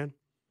Christian man.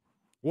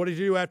 What did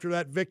he do after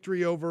that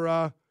victory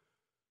over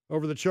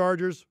the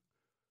Chargers?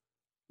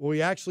 Well,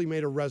 he actually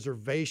made a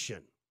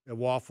reservation at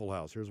Waffle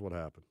House. Here's what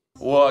happened.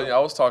 Well, yeah, I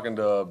was talking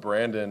to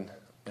Brandon,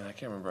 and I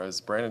can't remember. It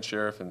was Brandon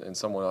Sheriff and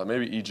someone else,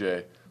 maybe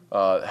EJ,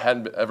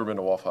 hadn't ever been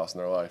to Waffle House in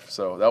their life.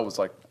 So that was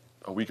like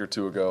a week or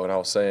two ago, and I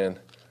was saying,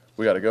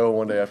 we got to go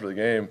one day after the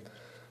game.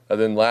 And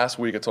then last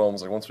week I told him, I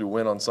was like, once we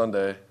win on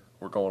Sunday,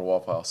 we're going to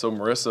Waffle House. So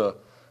Marissa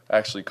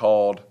actually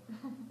called,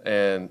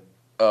 and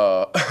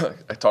I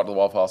talked to the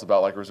Waffle House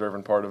about like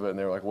reserving part of it, and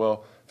they were like,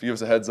 well, if you give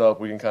us a heads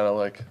up, we can kind of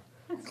like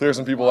clear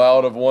some people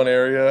out of one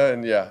area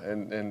and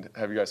and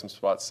have you guys some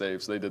spots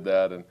saved. So they did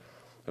that, and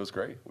it was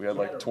great. We had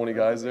like 20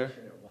 guys there.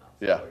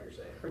 Yeah.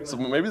 So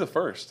maybe the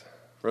first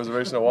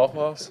reservation at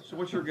Waffle House. So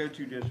what's your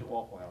go-to dish at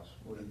Waffle House?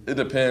 It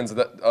depends.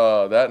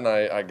 That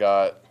night I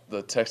got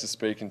the Texas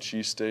bacon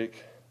cheesesteak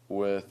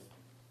with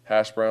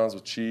hash browns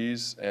with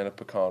cheese and a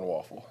pecan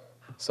waffle.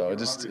 So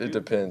it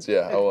depends.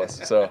 Yeah, I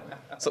was. So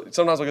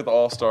sometimes I'll get the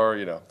all-star,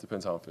 you know,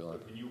 depends how I'm feeling.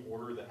 Can you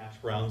order the hash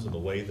browns in the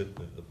way that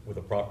with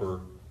a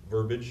proper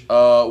verbiage?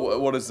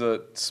 What is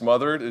it?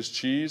 Smothered is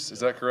cheese, is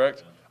that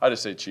correct? I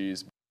just say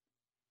cheese.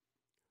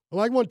 Well,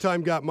 like one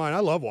time got mine. I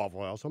love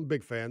Waffle House. I'm a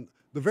big fan.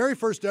 The very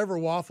first ever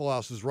Waffle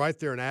House is right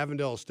there in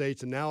Avondale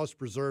Estates, and now it's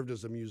preserved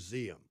as a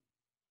museum.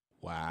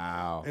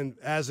 Wow. And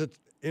as it's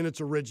in its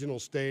original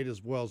state,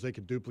 as well as they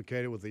could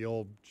duplicate it with the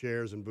old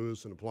chairs and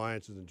booths and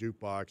appliances and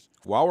jukebox.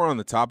 While we're on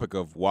the topic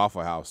of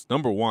Waffle House,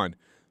 number one,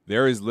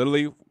 there is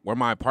literally where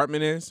my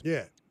apartment is.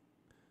 Yeah.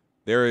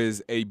 There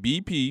is a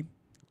BP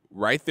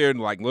right there,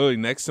 like literally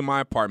next to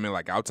my apartment,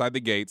 like outside the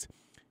gates.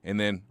 And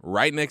then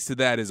right next to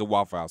that is a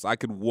Waffle House. I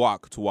could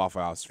walk to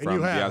Waffle House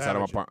from the outside of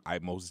my apartment. I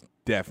most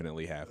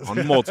definitely have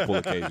on multiple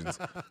occasions.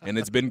 And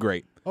it's been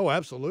great. Oh,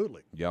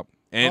 absolutely. Yep.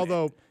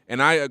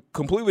 And I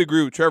completely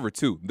agree with Trevor,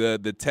 too.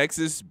 The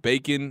Texas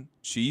bacon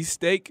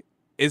cheesesteak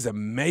is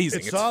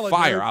amazing. It's solid,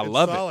 fire. Dude. I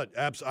love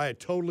it. I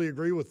totally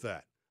agree with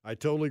that. I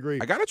totally agree.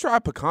 I got to try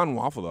a pecan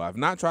waffle, though. I've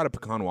not tried a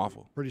pecan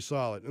waffle. Pretty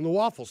solid. And the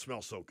waffles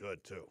smell so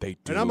good, too. They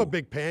do. And I'm a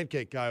big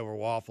pancake guy over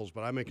waffles,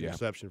 but I make an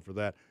exception for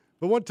that.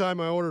 But one time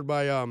I ordered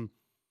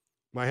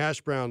my hash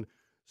brown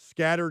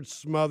scattered,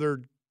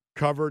 smothered,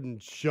 covered,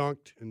 and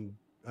chunked, and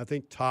I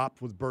think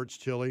topped with Burt's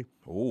chili.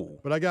 Ooh.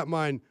 But I got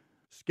mine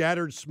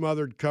scattered,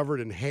 smothered,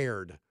 covered, and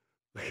haired.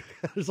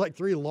 There's like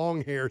 3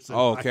 long hairs.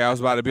 Oh, okay. I was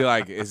about to be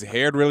like, is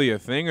haired really a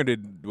thing, or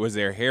was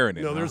there hair in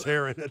it? No, there's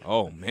hair in it.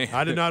 Oh, man.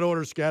 I did not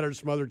order scattered,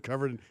 smothered,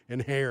 covered,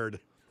 and haired.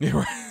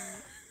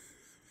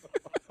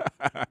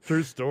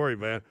 True story,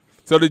 man.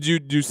 So did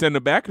you send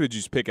it back, or did you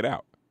just pick it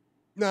out?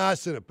 No, I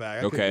sent it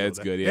back. Okay, that's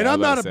good. Yeah, and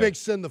I'm not a big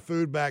send the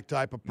food back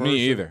type of person.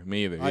 Me either.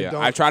 Yeah,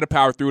 I try to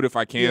power through it if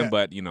I can,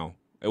 but you know,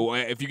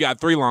 if you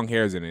got 3 long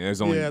hairs in it, there's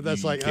only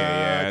that's like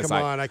come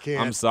on, I can't.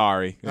 I'm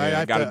sorry,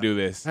 I got to do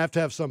this. I have to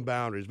have some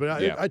boundaries, but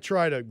I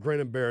try to grin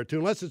and bear it too,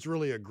 unless it's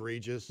really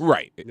egregious.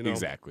 Right. You know?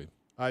 Exactly.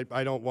 I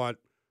don't want.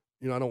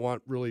 I don't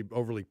want really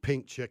overly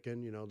pink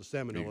chicken. You know, the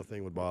salmonella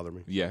thing would bother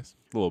me. Yes,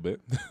 a little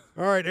bit.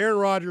 All right, Aaron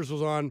Rodgers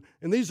was on,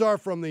 and these are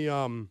from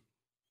the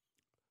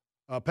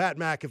Pat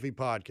McAfee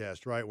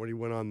podcast, right, when he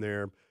went on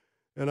there.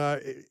 And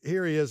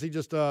here he is. He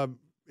just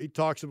he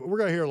talks about – we're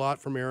going to hear a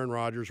lot from Aaron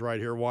Rodgers right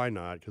here. Why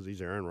not? Because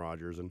he's Aaron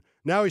Rodgers. And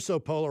now he's so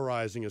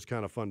polarizing, it's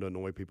kind of fun to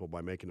annoy people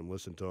by making them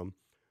listen to him.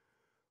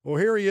 Well,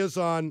 here he is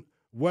on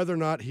whether or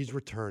not he's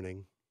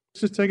returning. It's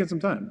just taking some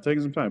time,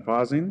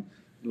 pausing,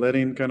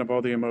 letting kind of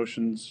all the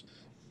emotions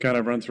kind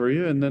of run through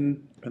you, and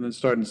then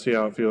starting to see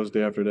how it feels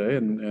day after day,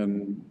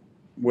 and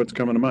what's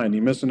coming to mind.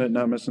 You missing it,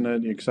 not missing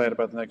it, you excited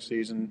about the next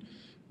season,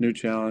 new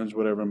challenge,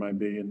 whatever it might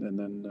be, and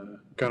then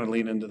kind of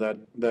lean into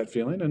that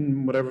feeling,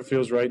 and whatever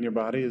feels right in your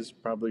body is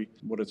probably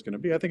what it's going to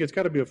be. I think it's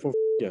got to be a full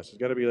yes. It's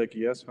got to be like,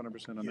 yes,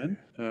 100% I'm in.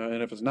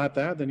 And if it's not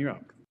that, then you're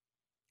out.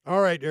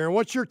 All right, Aaron,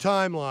 what's your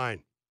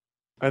timeline?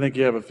 I think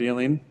you have a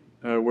feeling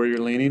where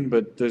you're leaning,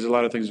 but there's a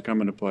lot of things that come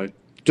into play.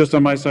 Just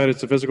on my side,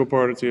 it's the physical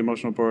part, it's the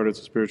emotional part, it's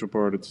the spiritual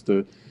part, it's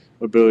the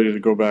ability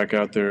to go back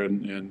out there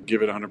and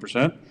give it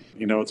 100%.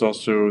 It's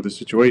also the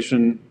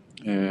situation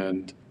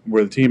and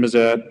where the team is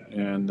at,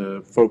 and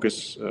the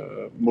focus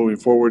moving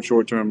forward,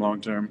 short term, long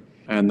term,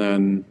 and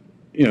then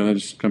it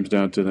just comes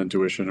down to the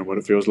intuition and what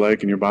it feels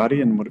like in your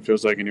body and what it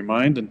feels like in your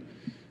mind. And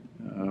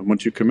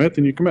once you commit,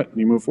 then you commit and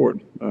you move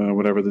forward,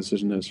 whatever the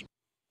decision is.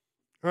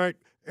 All right,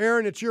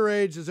 Aaron, at your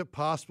age, is it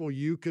possible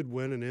you could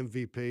win an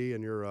MVP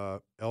in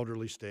your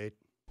elderly state?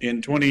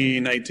 In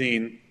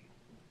 2019,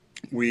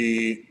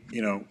 we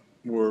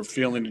were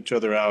feeling each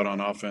other out on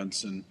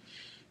offense, and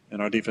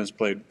our defense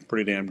played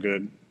pretty damn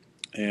good.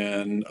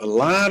 And a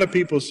lot of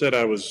people said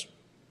I was,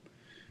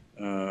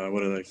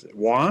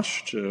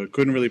 washed,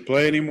 couldn't really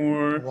play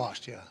anymore.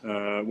 Washed,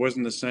 yeah.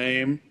 Wasn't the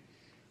same.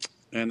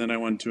 And then I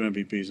won 2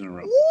 MVPs in a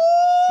row.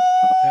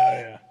 Hell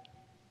yeah.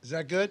 Is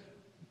that good?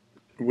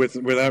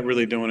 Without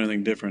really doing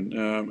anything different.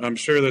 I'm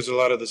sure there's a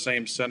lot of the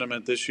same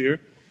sentiment this year.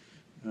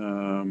 I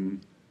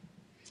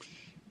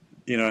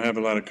have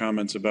a lot of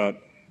comments about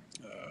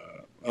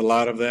a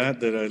lot of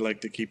that I'd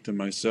like to keep to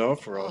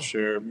myself, or I'll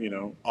share,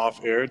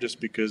 off air, just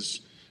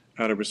because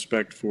out of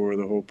respect for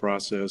the whole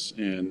process.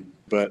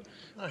 But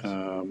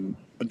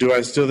do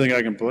I still think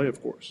I can play?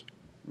 Of course.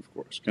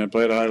 Can I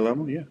play at a high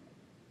level? Yeah.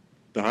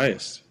 The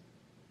highest.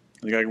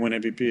 I think I can win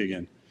MVP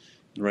again.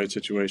 The right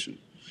situation.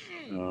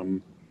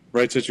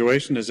 Right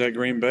situation, is that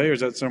Green Bay or is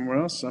that somewhere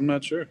else? I'm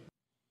not sure.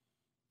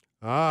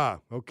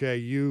 Okay.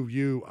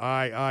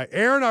 I.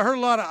 Aaron, I heard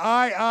a lot of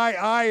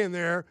I in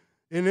there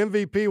in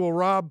MVP. Well,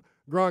 Rob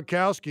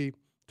Gronkowski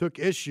took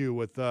issue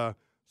with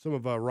some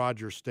of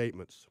Rodgers'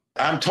 statements.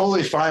 I'm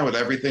totally fine with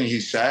everything he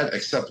said,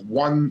 except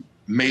one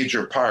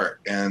major part,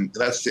 and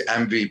that's the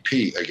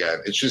MVP again.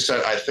 It's just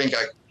that I think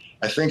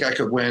I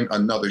could win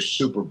another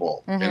Super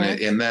Bowl,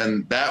 and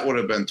then that would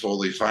have been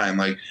totally fine.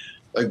 Like,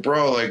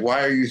 bro,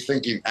 why are you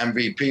thinking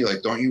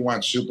MVP? Don't you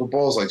want Super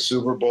Bowls?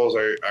 Super Bowls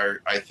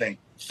are I think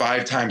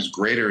 5 times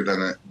greater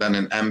than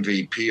an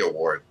MVP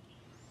award.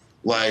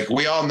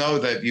 We all know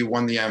that you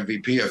won the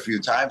MVP a few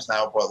times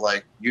now, but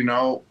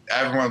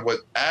everyone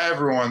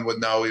would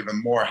know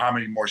even more how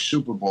many more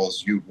Super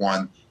Bowls you've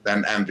won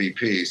than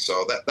MVP.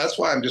 So that's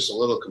why I'm just a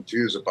little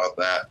confused about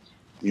that,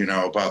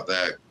 about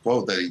that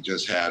quote that he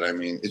just had. I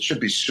mean, it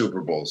should be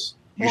Super Bowls.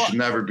 You should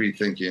never be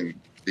thinking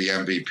the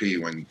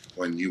MVP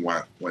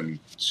when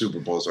Super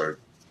Bowls are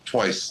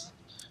twice.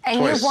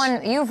 And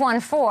you've won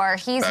 4.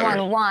 He's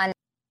better. won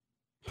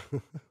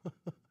 1.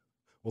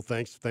 Well,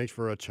 thanks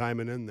for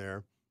chiming in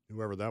there.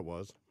 Whoever that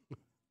was.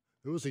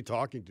 Who was he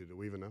talking to? Do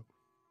we even know?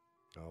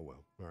 Oh,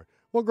 well. All right.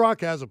 Well,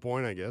 Gronk has a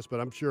point, I guess, but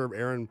I'm sure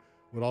Aaron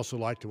would also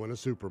like to win a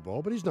Super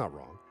Bowl, but he's not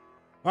wrong.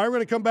 All right, we're going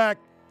to come back,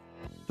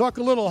 talk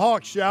a little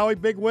Hawks, shall we?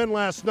 Big win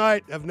last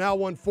night, have now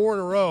won 4 in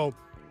a row.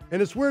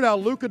 And it's weird how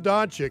Luka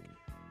Doncic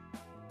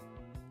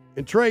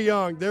and Trae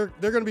Young, they're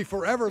going to be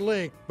forever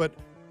linked, but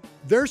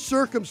their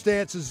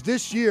circumstances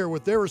this year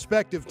with their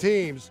respective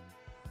teams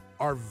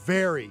are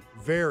very,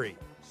 very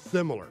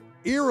similar,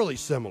 eerily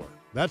similar.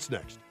 That's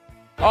next.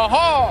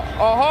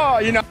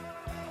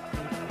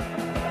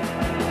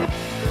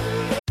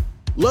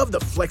 Love the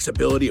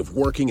flexibility of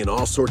working in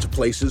all sorts of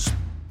places?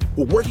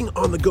 Well, working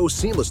on the go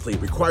seamlessly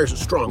requires a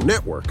strong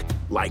network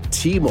like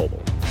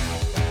T-Mobile.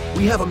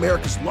 We have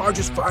America's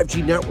largest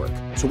 5G network,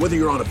 so whether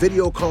you're on a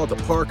video call at the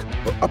park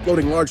or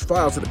uploading large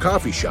files at the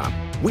coffee shop,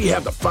 we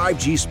have the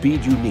 5G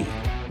speed you need.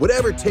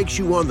 Whatever takes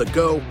you on the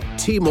go,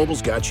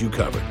 T-Mobile's got you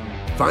covered.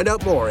 Find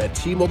out more at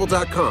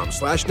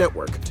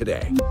T-Mobile.com/network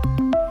today.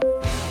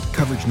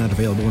 Coverage not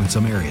available in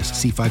some areas.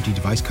 See 5G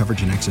device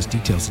coverage and access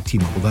details at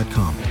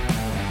T-Mobile.com.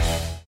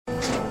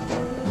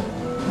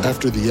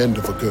 After the end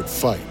of a good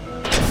fight,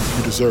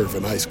 you deserve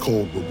an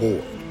ice-cold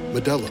reward.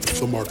 Modelo is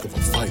the mark of a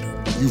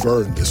fighter. You've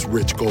earned this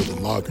rich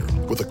golden lager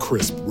with a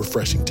crisp,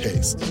 refreshing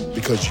taste.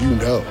 Because you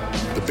know,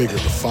 the bigger the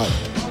fight,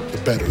 the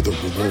better the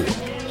reward.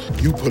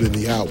 You put in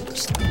the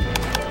hours,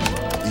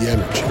 the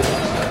energy,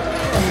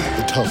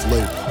 the tough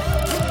labor.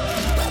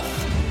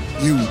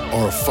 You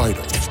are a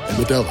fighter, and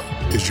Modelo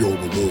is your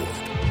reward.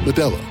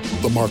 Modelo,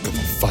 the mark of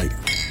a fighter.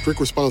 Drink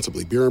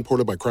responsibly. Beer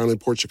imported by Crown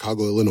Imports,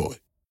 Chicago, Illinois.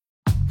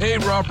 Hey,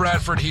 Rob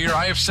Bradford here.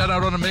 I have set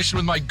out on a mission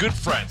with my good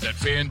friends at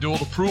FanDuel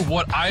to prove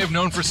what I have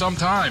known for some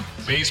time.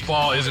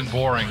 Baseball isn't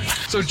boring.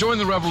 So join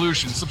the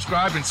revolution.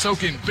 Subscribe and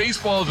soak in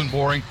Baseball Isn't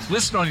Boring.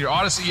 Listen on your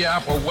Odyssey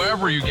app or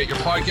wherever you get your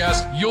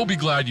podcast. You'll be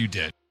glad you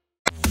did.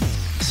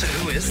 So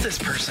who is this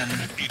person?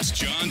 It's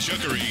John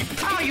Chuckery.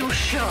 Are you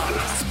sure?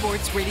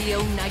 Sports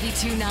Radio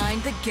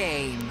 92.9 The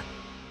Game.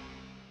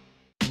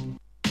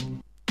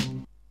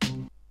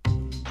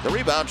 The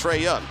rebound,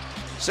 Trae Young.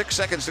 6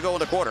 seconds to go in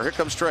the quarter. Here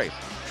comes Trae.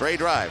 Trae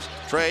drives.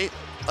 Trae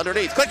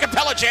underneath. Clint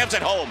Capella jams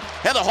it home.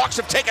 And the Hawks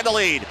have taken the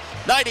lead.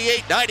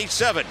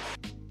 98-97.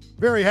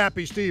 Very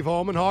happy Steve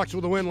Holman. Hawks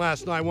with a win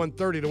last night,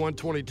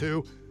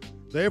 130-122.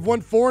 They have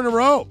won 4 in a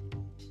row.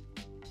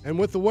 And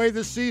with the way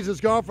this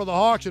season's gone for the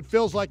Hawks, it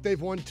feels like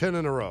they've won 10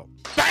 in a row.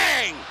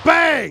 Bang!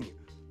 Bang!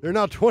 They're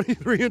now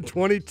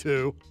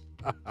 23-22.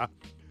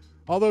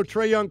 Although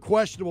Trae Young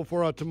questionable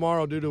for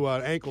tomorrow due to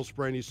an ankle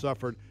sprain he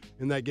suffered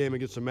in that game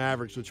against the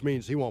Mavericks, which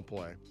means he won't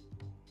play.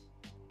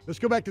 Let's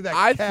go back to that.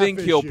 I think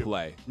he'll issue.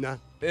 play. Nah.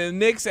 The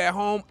Knicks at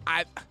home,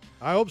 I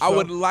hope so. I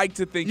would like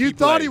to think you he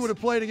thought plays. he would have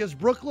played against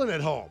Brooklyn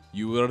at home.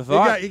 You would have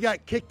thought. He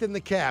got kicked in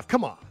the calf.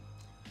 Come on.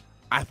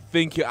 I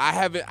think I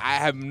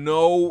have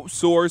no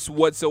source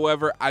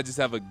whatsoever. I just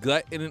have a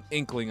gut and an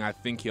inkling. I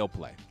think he'll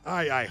play.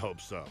 I hope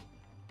so.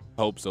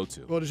 Hope so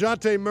too. Well,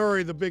 DeJounte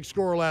Murray, the big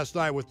scorer last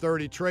night with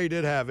 30. Trae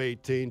did have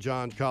 18.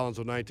 John Collins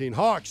with 19.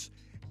 Hawks,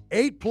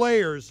 8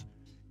 players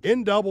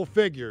in double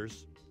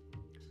figures.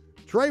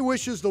 Trae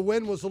wishes the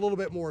win was a little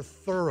bit more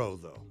thorough,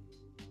 though.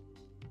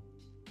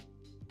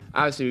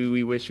 Obviously,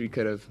 we wish we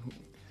could have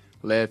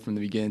led from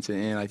the beginning to the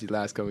end like these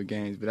last couple of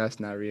games, but that's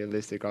not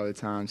realistic all the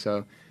time.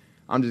 So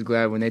I'm just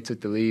glad when they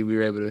took the lead, we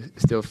were able to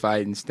still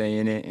fight and stay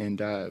in it and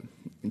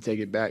take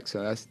it back.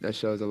 So that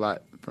shows a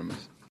lot from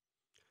us.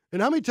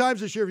 And how many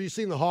times this year have you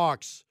seen the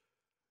Hawks,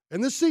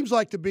 and this seems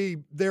like to be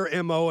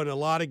their MO in a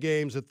lot of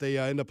games that they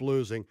end up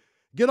losing,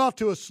 get off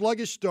to a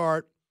sluggish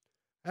start,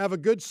 have a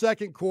good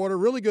second quarter,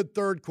 really good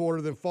third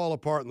quarter, then fall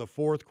apart in the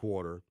fourth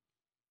quarter.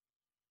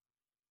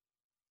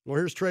 Well,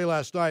 here's Trae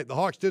last night. The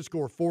Hawks did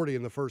score 40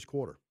 in the first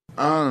quarter.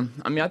 I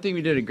think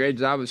we did a great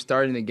job of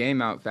starting the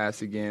game out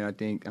fast again.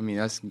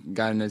 That's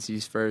gotten us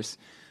these first,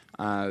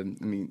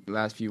 the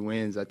last few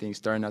wins. I think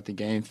starting out the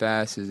game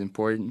fast is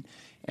important,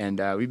 and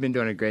we've been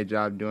doing a great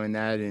job doing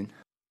that. And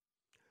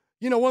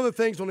one of the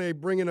things when they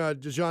bring in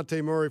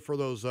DeJounte Murray for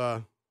those,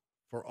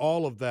 for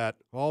all of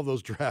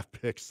those draft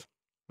picks,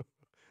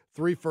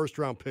 3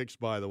 first-round picks,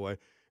 by the way.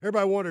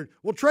 Everybody wondered,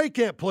 well, Trae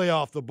can't play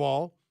off the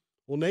ball.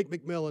 Well, Nate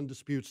McMillan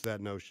disputes that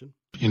notion.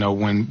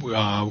 When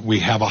we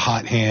have a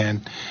hot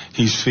hand,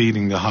 he's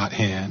feeding the hot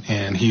hand,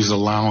 and he's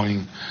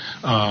allowing,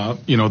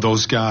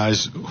 those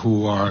guys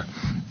who are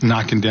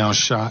knocking down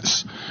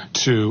shots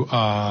to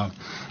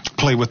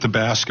play with the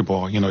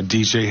basketball.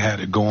 DJ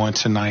had it going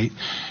tonight,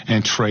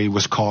 and Trae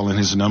was calling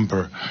his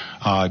number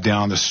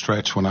down the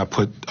stretch when I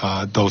put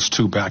those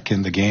 2 back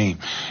in the game.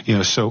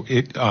 These are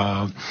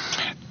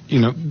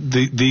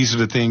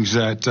the things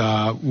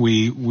that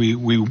we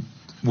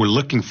were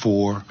looking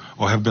for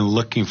or have been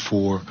looking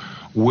for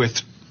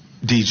with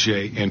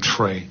DJ and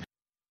Trae.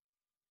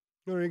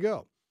 There you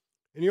go.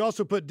 And you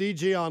also put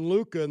DJ on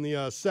Luka in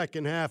the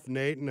second half,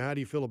 Nate, and how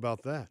do you feel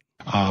about that?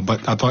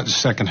 But I thought the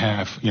second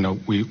half,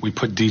 we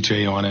put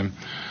DJ on him,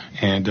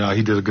 and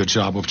he did a good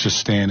job of just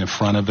staying in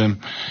front of him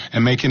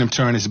and making him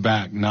turn his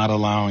back, not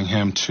allowing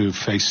him to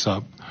face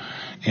up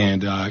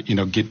and,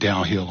 get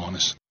downhill on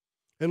us.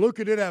 And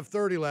Luka did have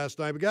 30 last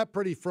night, but got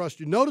pretty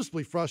frustrated,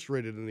 noticeably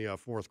frustrated in the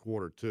fourth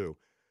quarter, too.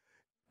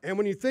 And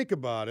when you think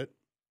about it,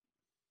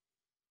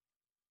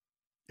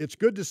 it's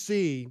good to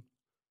see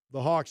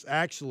the Hawks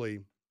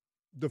actually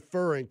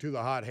deferring to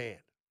the hot hand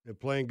and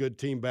playing good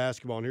team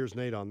basketball. And here's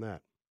Nate on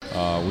that.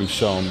 We've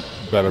shown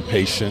better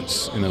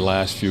patience in the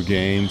last few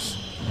games.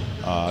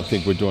 I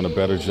think we're doing a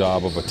better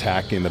job of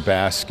attacking the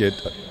basket,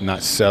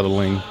 not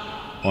settling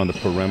on the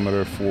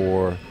perimeter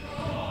for,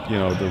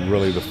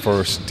 the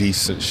first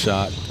decent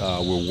shot.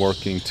 We're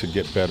working to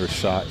get better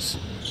shots,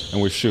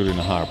 and we're shooting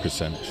a higher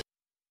percentage.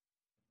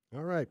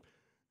 All right.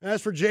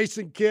 As for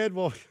Jason Kidd,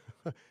 well,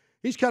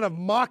 he's kind of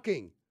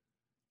mocking.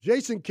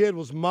 Jason Kidd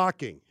was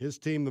mocking his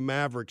team, the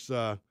Mavericks,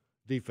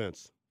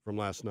 defense from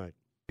last night.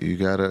 You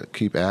got to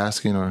keep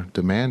asking or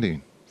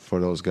demanding for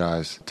those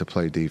guys to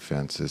play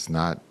defense. It's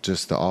not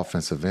just the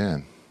offensive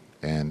end.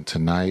 And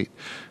tonight,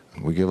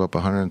 we give up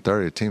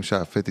 130. The team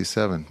shot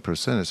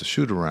 57%. It's a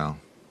shoot-around.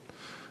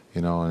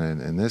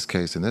 And in this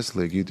case, in this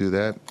league, you do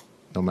that,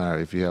 no matter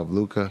if you have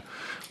Luka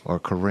or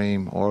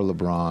Kareem or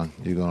LeBron,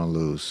 you're going to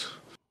lose.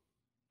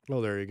 Oh,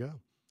 there you go.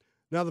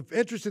 Now, the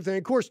interesting thing,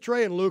 of course,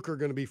 Trae and Luka are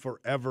going to be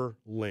forever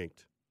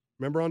linked.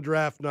 Remember on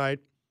draft night,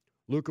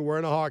 Luka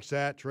wearing a Hawks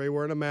hat, Trae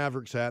wearing a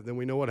Mavericks hat, then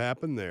we know what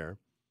happened there.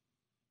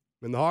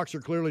 And the Hawks are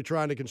clearly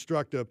trying to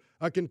construct a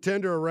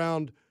contender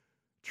around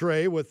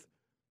Trae with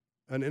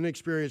an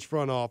inexperienced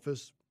front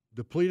office,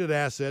 depleted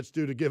assets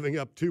due to giving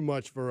up too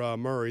much for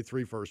Murray,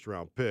 3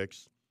 first-round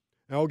picks.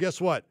 Now, well,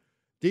 guess what?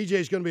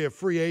 DJ's going to be a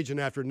free agent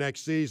after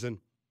next season.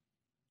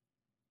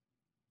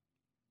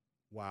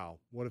 Wow.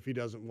 What if he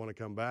doesn't want to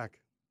come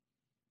back?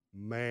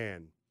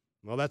 Man.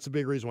 Well, that's the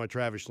big reason why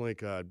Travis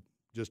Schlenk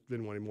just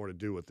didn't want any more to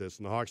do with this.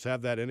 And the Hawks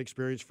have that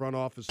inexperienced front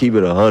office. Keep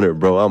it 100,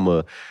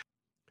 bro.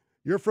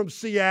 You're from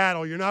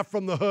Seattle. You're not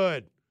from the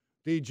hood,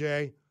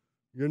 DJ.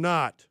 You're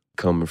not.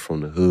 Coming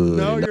from the hood.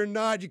 No, you're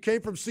not. You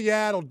came from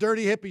Seattle,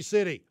 dirty hippie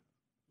city.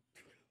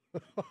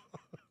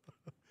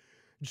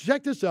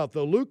 Check this out,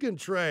 though. Luke and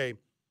Trae,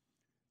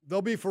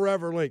 they'll be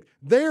forever linked.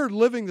 They're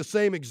living the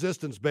same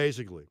existence,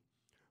 basically.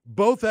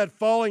 Both had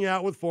falling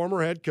out with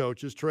former head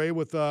coaches, Trey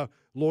with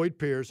Lloyd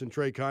Pierce and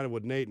Trey kind of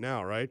with Nate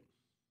now, right?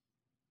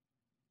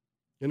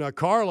 And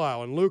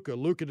Carlisle and Luka.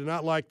 Luka did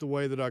not like the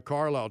way that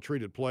Carlisle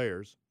treated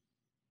players,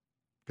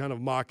 kind of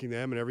mocking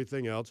them and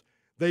everything else.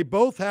 They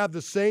both have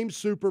the same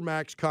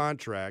Supermax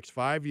contracts,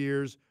 5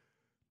 years,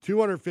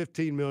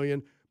 $215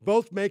 million,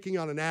 both making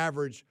on an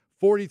average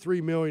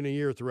 $43 million a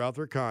year throughout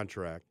their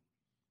contract.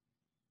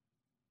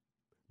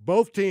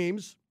 Both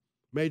teams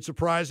made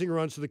surprising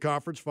runs to the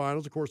conference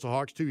finals. Of course, the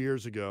Hawks 2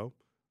 years ago.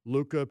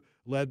 Luka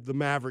led the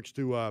Mavericks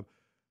to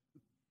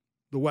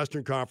the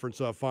Western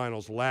Conference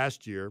finals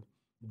last year.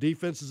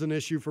 Defense is an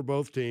issue for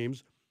both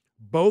teams.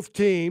 Both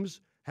teams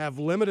have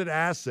limited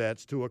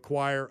assets to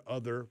acquire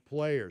other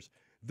players.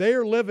 They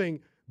are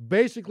living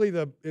basically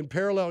in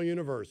parallel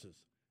universes,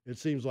 it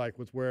seems like,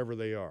 with wherever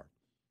they are.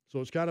 So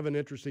it's kind of an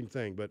interesting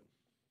thing. But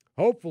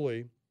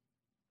hopefully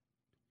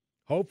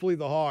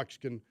the Hawks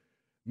can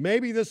 –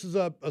 maybe this is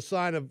a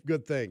sign of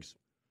good things.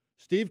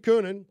 Steve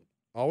Koonin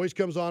always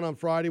comes on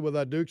Friday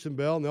with Dukes and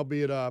Bell, and they'll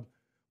be at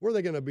where are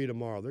they going to be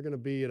tomorrow? They're going to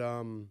be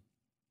at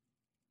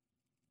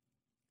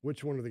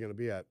which one are they going to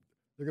be at?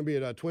 They're going to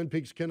be at Twin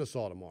Peaks,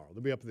 Kennesaw tomorrow.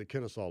 They'll be up at the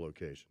Kennesaw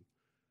location.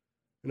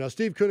 And now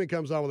Steve Koonin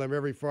comes on with them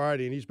every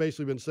Friday, and he's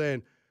basically been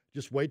saying,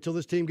 just wait till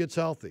this team gets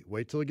healthy.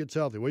 Wait till it gets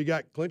healthy. Well, you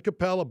got Clint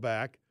Capella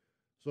back,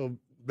 so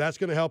that's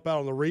going to help out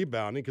on the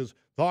rebounding because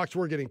the Hawks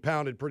were getting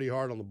pounded pretty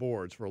hard on the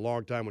boards for a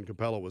long time when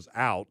Capella was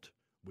out.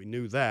 We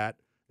knew that.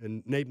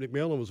 And Nate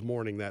McMillan was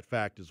mourning that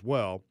fact as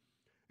well.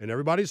 And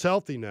everybody's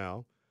healthy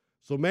now.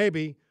 So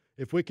maybe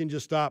if we can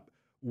just stop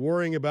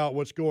worrying about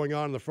what's going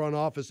on in the front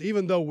office,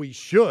 even though we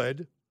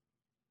should,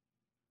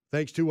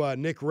 thanks to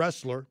Nick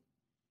Ressler,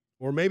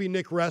 or maybe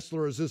Nick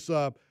Ressler is this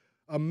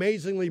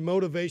amazingly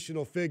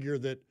motivational figure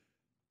that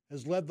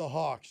has led the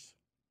Hawks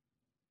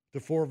to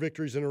 4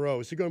 victories in a row.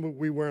 Is he going to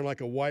be wearing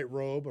like a white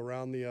robe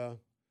around the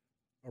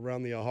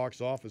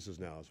Hawks offices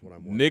now is what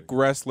I'm wondering. Nick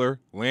Ressler,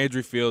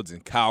 Landry Fields,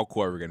 and Kyle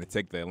Korver are going to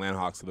take the Atlanta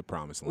Hawks to the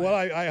promised land. Well,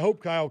 I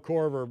hope Kyle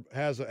Korver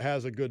has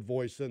a good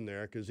voice in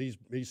there because he's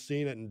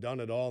seen it and done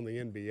it all in the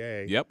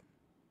NBA. Yep.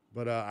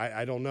 But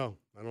I don't know.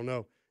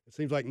 It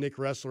seems like Nick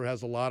Ressler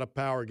has a lot of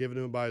power given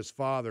to him by his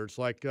father. It's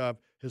like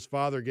his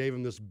father gave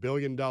him this $1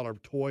 billion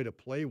toy to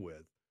play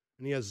with,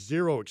 and he has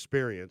zero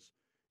experience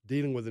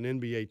dealing with an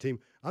NBA team.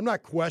 I'm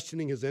not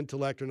questioning his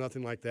intellect or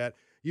nothing like that.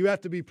 You have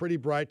to be pretty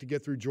bright to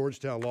get through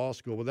Georgetown Law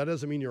School, but that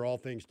doesn't mean you're all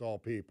things to all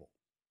people.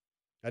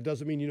 That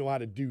doesn't mean you know how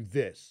to do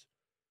this.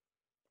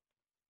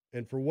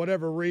 And for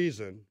whatever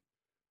reason,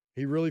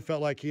 he really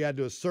felt like he had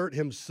to assert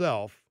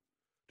himself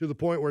to the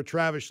point where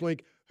Travis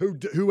Schlenk,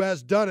 who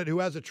has done it, who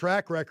has a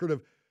track record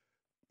of,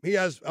 he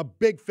has a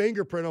big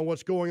fingerprint on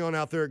what's going on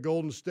out there at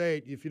Golden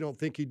State. If you don't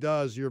think he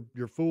does,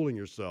 you're fooling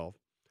yourself.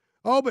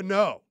 Oh, but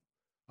no.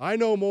 I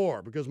know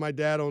more because my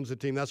dad owns the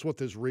team. That's what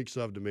this reeks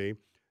of to me.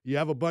 You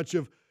have a bunch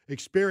of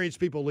experienced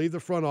people leave the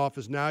front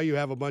office. Now you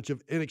have a bunch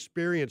of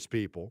inexperienced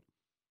people.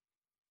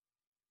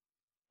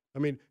 I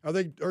mean, are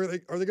they going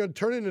to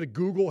turn it into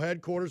Google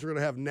headquarters? They're going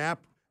to have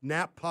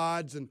nap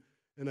pods and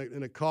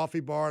a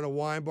coffee bar and a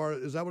wine bar.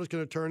 Is that what it's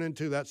going to turn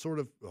into? That sort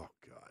of, oh,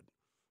 God.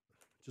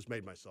 Just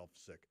made myself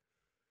sick.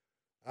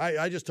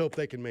 I just hope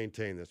they can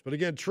maintain this. But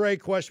again, Trey,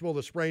 questionable,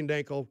 the sprained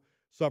ankle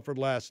suffered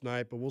last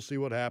night, but we'll see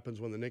what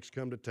happens when the Knicks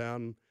come to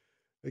town.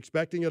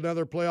 Expecting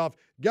another playoff.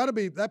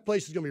 That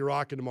place is going to be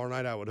rocking tomorrow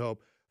night, I would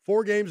hope.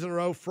 4 games in a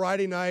row.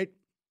 Friday night,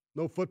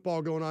 no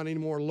football going on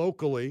anymore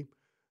locally.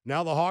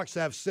 Now the Hawks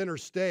have center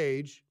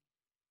stage.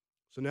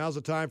 So now's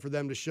the time for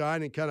them to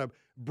shine and kind of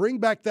bring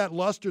back that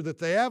luster that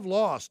they have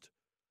lost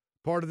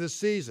part of this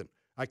season.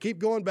 I keep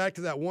going back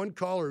to that one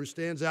caller who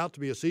stands out to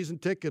be a season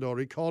ticket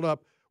holder. He called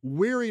up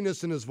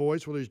weariness in his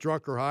voice, whether he's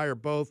drunk or high or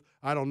both.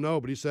 I don't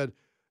know. But he said,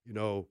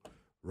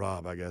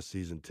 Rob, I got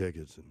season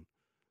tickets, and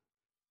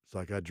it's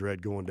like I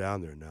dread going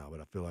down there now,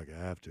 but I feel like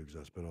I have to because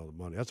I spent all the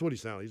money. That's what he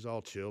sounded. He's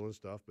all chill and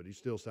stuff, but he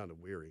still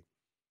sounded weary.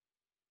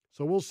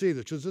 So we'll see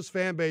this because this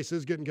fan base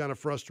is getting kind of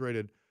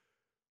frustrated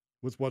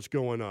with what's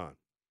going on.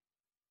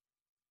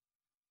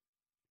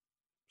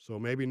 So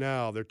maybe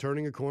now they're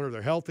turning a corner.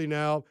 They're healthy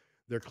now.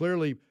 They're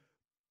clearly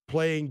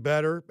playing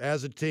better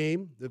as a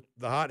team.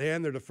 The hot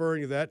hand, they're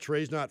deferring to that.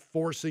 Trey's not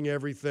forcing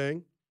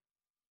everything.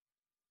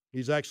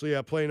 He's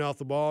actually playing off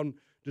the ball and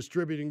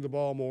distributing the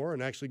ball more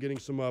and actually getting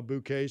some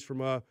bouquets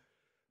from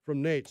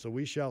Nate. So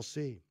we shall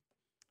see.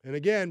 And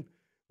again,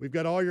 we've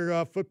got all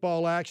your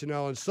football action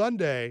now on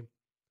Sunday.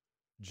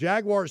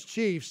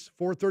 Jaguars-Chiefs,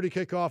 4:30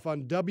 kickoff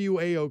on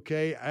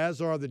WAOK, as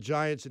are the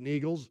Giants and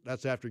Eagles.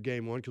 That's after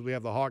game 1 because we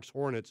have the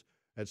Hawks-Hornets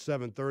at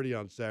 7:30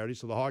 on Saturday.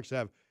 So the Hawks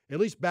have at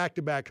least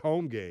back-to-back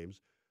home games.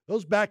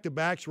 Those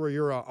back-to-backs where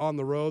you're on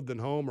the road, then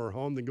home, or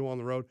home, then go on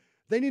the road,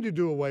 they need to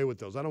do away with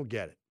those. I don't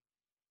get it.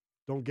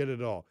 Don't get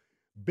it at all.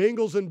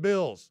 Bengals and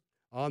Bills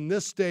on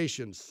this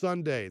station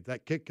Sunday.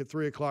 That kick at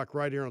 3 o'clock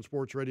right here on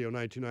Sports Radio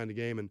 92.9 The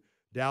Game. And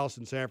Dallas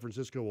and San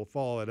Francisco will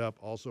follow it up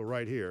also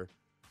right here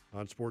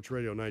on Sports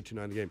Radio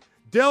 92.9 The Game.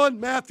 Dylan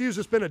Matthews,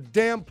 it's been a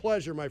damn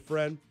pleasure, my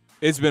friend.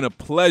 It's been a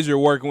pleasure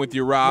working with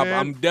you, Rob. Man.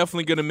 I'm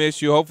definitely going to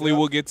miss you. Hopefully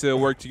we'll get to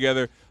work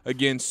together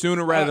again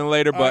sooner rather than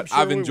later, but sure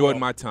I've we enjoyed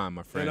will. my time,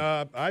 my friend.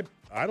 And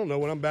I don't know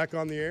when I'm back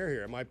on the air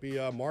here. It might be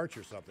March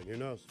or something. Who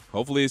knows?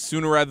 Hopefully it's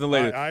sooner rather than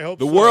later. I hope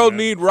the so, world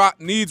man.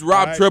 needs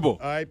Rob Tribble.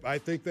 I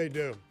think they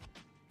do.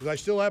 Because I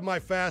still have my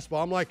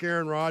fastball. I'm like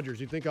Aaron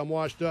Rodgers. You think I'm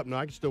washed up? No,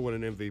 I can still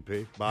win an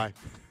MVP. Bye.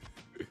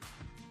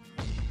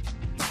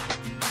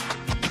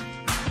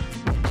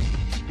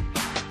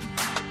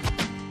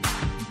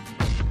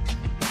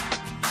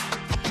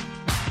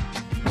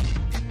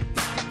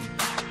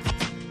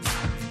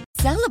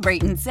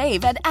 Celebrate and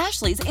save at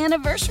Ashley's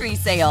Anniversary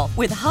Sale.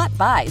 With Hot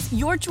Buys,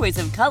 your choice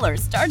of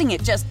colors starting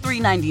at just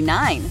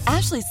 $3.99.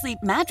 Ashley Sleep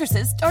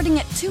mattresses starting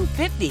at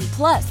 $2.50.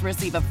 Plus,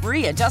 receive a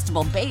free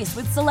adjustable base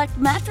with select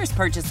mattress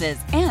purchases.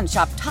 And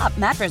shop top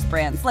mattress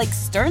brands like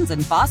Stearns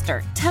 &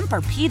 Foster,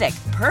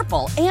 Tempur-Pedic,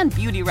 Purple, and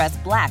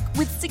Beautyrest Black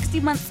with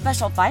 60-month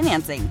special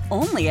financing.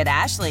 Only at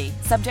Ashley.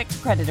 Subject to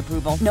credit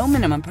approval. No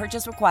minimum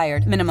purchase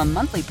required. Minimum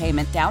monthly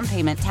payment, down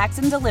payment, tax,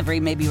 and delivery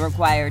may be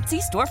required.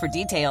 See store for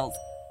details.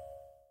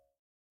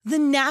 The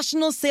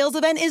national sales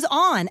event is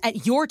on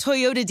at your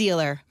Toyota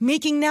dealer,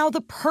 making now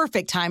the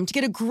perfect time to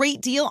get a great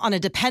deal on a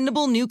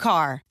dependable new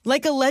car.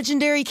 Like a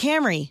legendary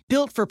Camry,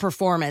 built for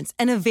performance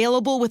and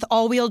available with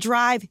all-wheel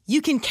drive, you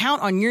can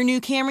count on your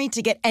new Camry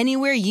to get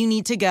anywhere you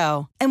need to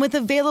go. And with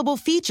available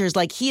features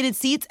like heated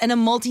seats and a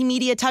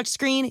multimedia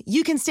touchscreen,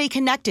 you can stay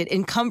connected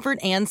in comfort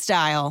and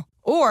style.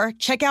 Or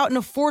check out an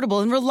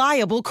affordable and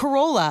reliable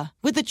Corolla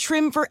with a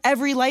trim for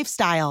every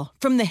lifestyle.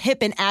 From the hip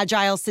and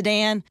agile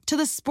sedan to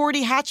the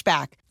sporty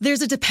hatchback,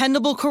 there's a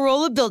dependable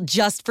Corolla built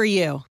just for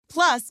you.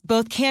 Plus,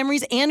 both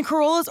Camrys and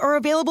Corollas are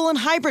available in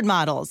hybrid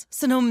models,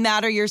 so no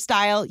matter your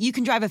style, you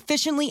can drive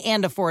efficiently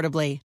and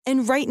affordably.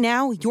 And right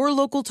now, your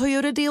local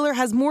Toyota dealer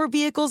has more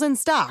vehicles in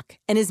stock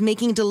and is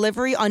making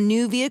delivery on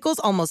new vehicles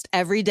almost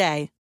every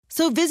day.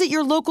 So visit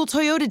your local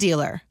Toyota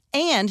dealer.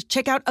 And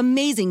check out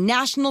amazing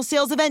national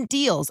sales event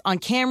deals on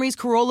Camrys,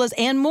 Corollas,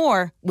 and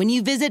more when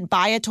you visit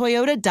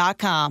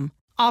buyatoyota.com.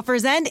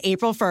 Offers end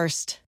April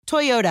 1st.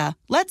 Toyota,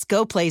 let's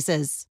go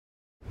places.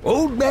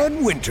 Old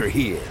Man Winter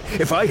here.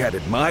 If I had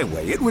it my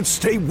way, it would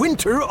stay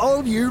winter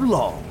all year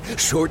long.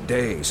 Short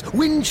days,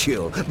 wind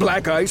chill,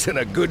 black ice, and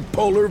a good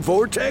polar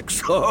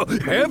vortex. Oh,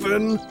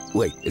 heaven.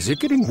 Wait, is it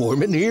getting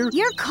warm in here?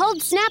 Your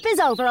cold snap is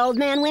over, Old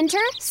Man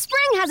Winter.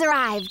 Spring has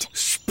arrived.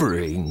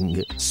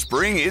 Spring.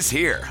 Spring is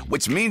here,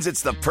 which means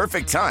it's the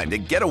perfect time to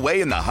get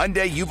away in the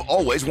Hyundai you've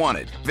always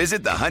wanted.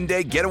 Visit the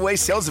Hyundai Getaway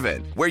Sales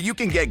Event, where you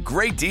can get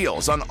great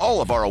deals on all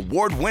of our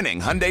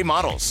award-winning Hyundai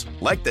models,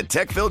 like the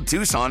tech-filled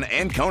Tucson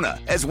and Kona,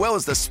 as well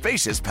as the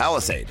spacious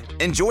Palisade.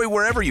 Enjoy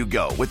wherever you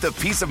go with the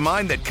peace of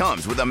mind that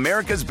comes with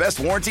America's best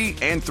warranty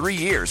and 3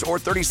 years or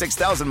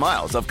 36,000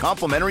 miles of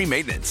complimentary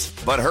maintenance.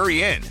 But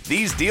hurry in,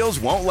 these deals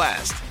won't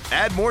last.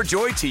 Add more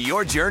joy to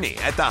your journey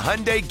at the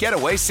Hyundai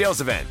Getaway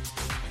Sales Event.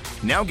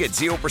 Now get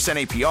 0%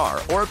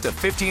 APR or up to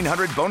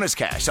 $1,500 bonus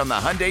cash on the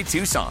Hyundai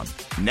Tucson.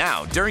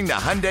 Now, during the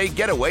Hyundai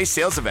Getaway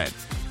Sales Event.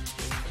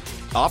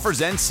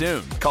 Offers end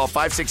soon. Call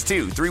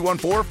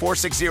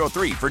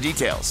 562-314-4603 for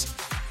details.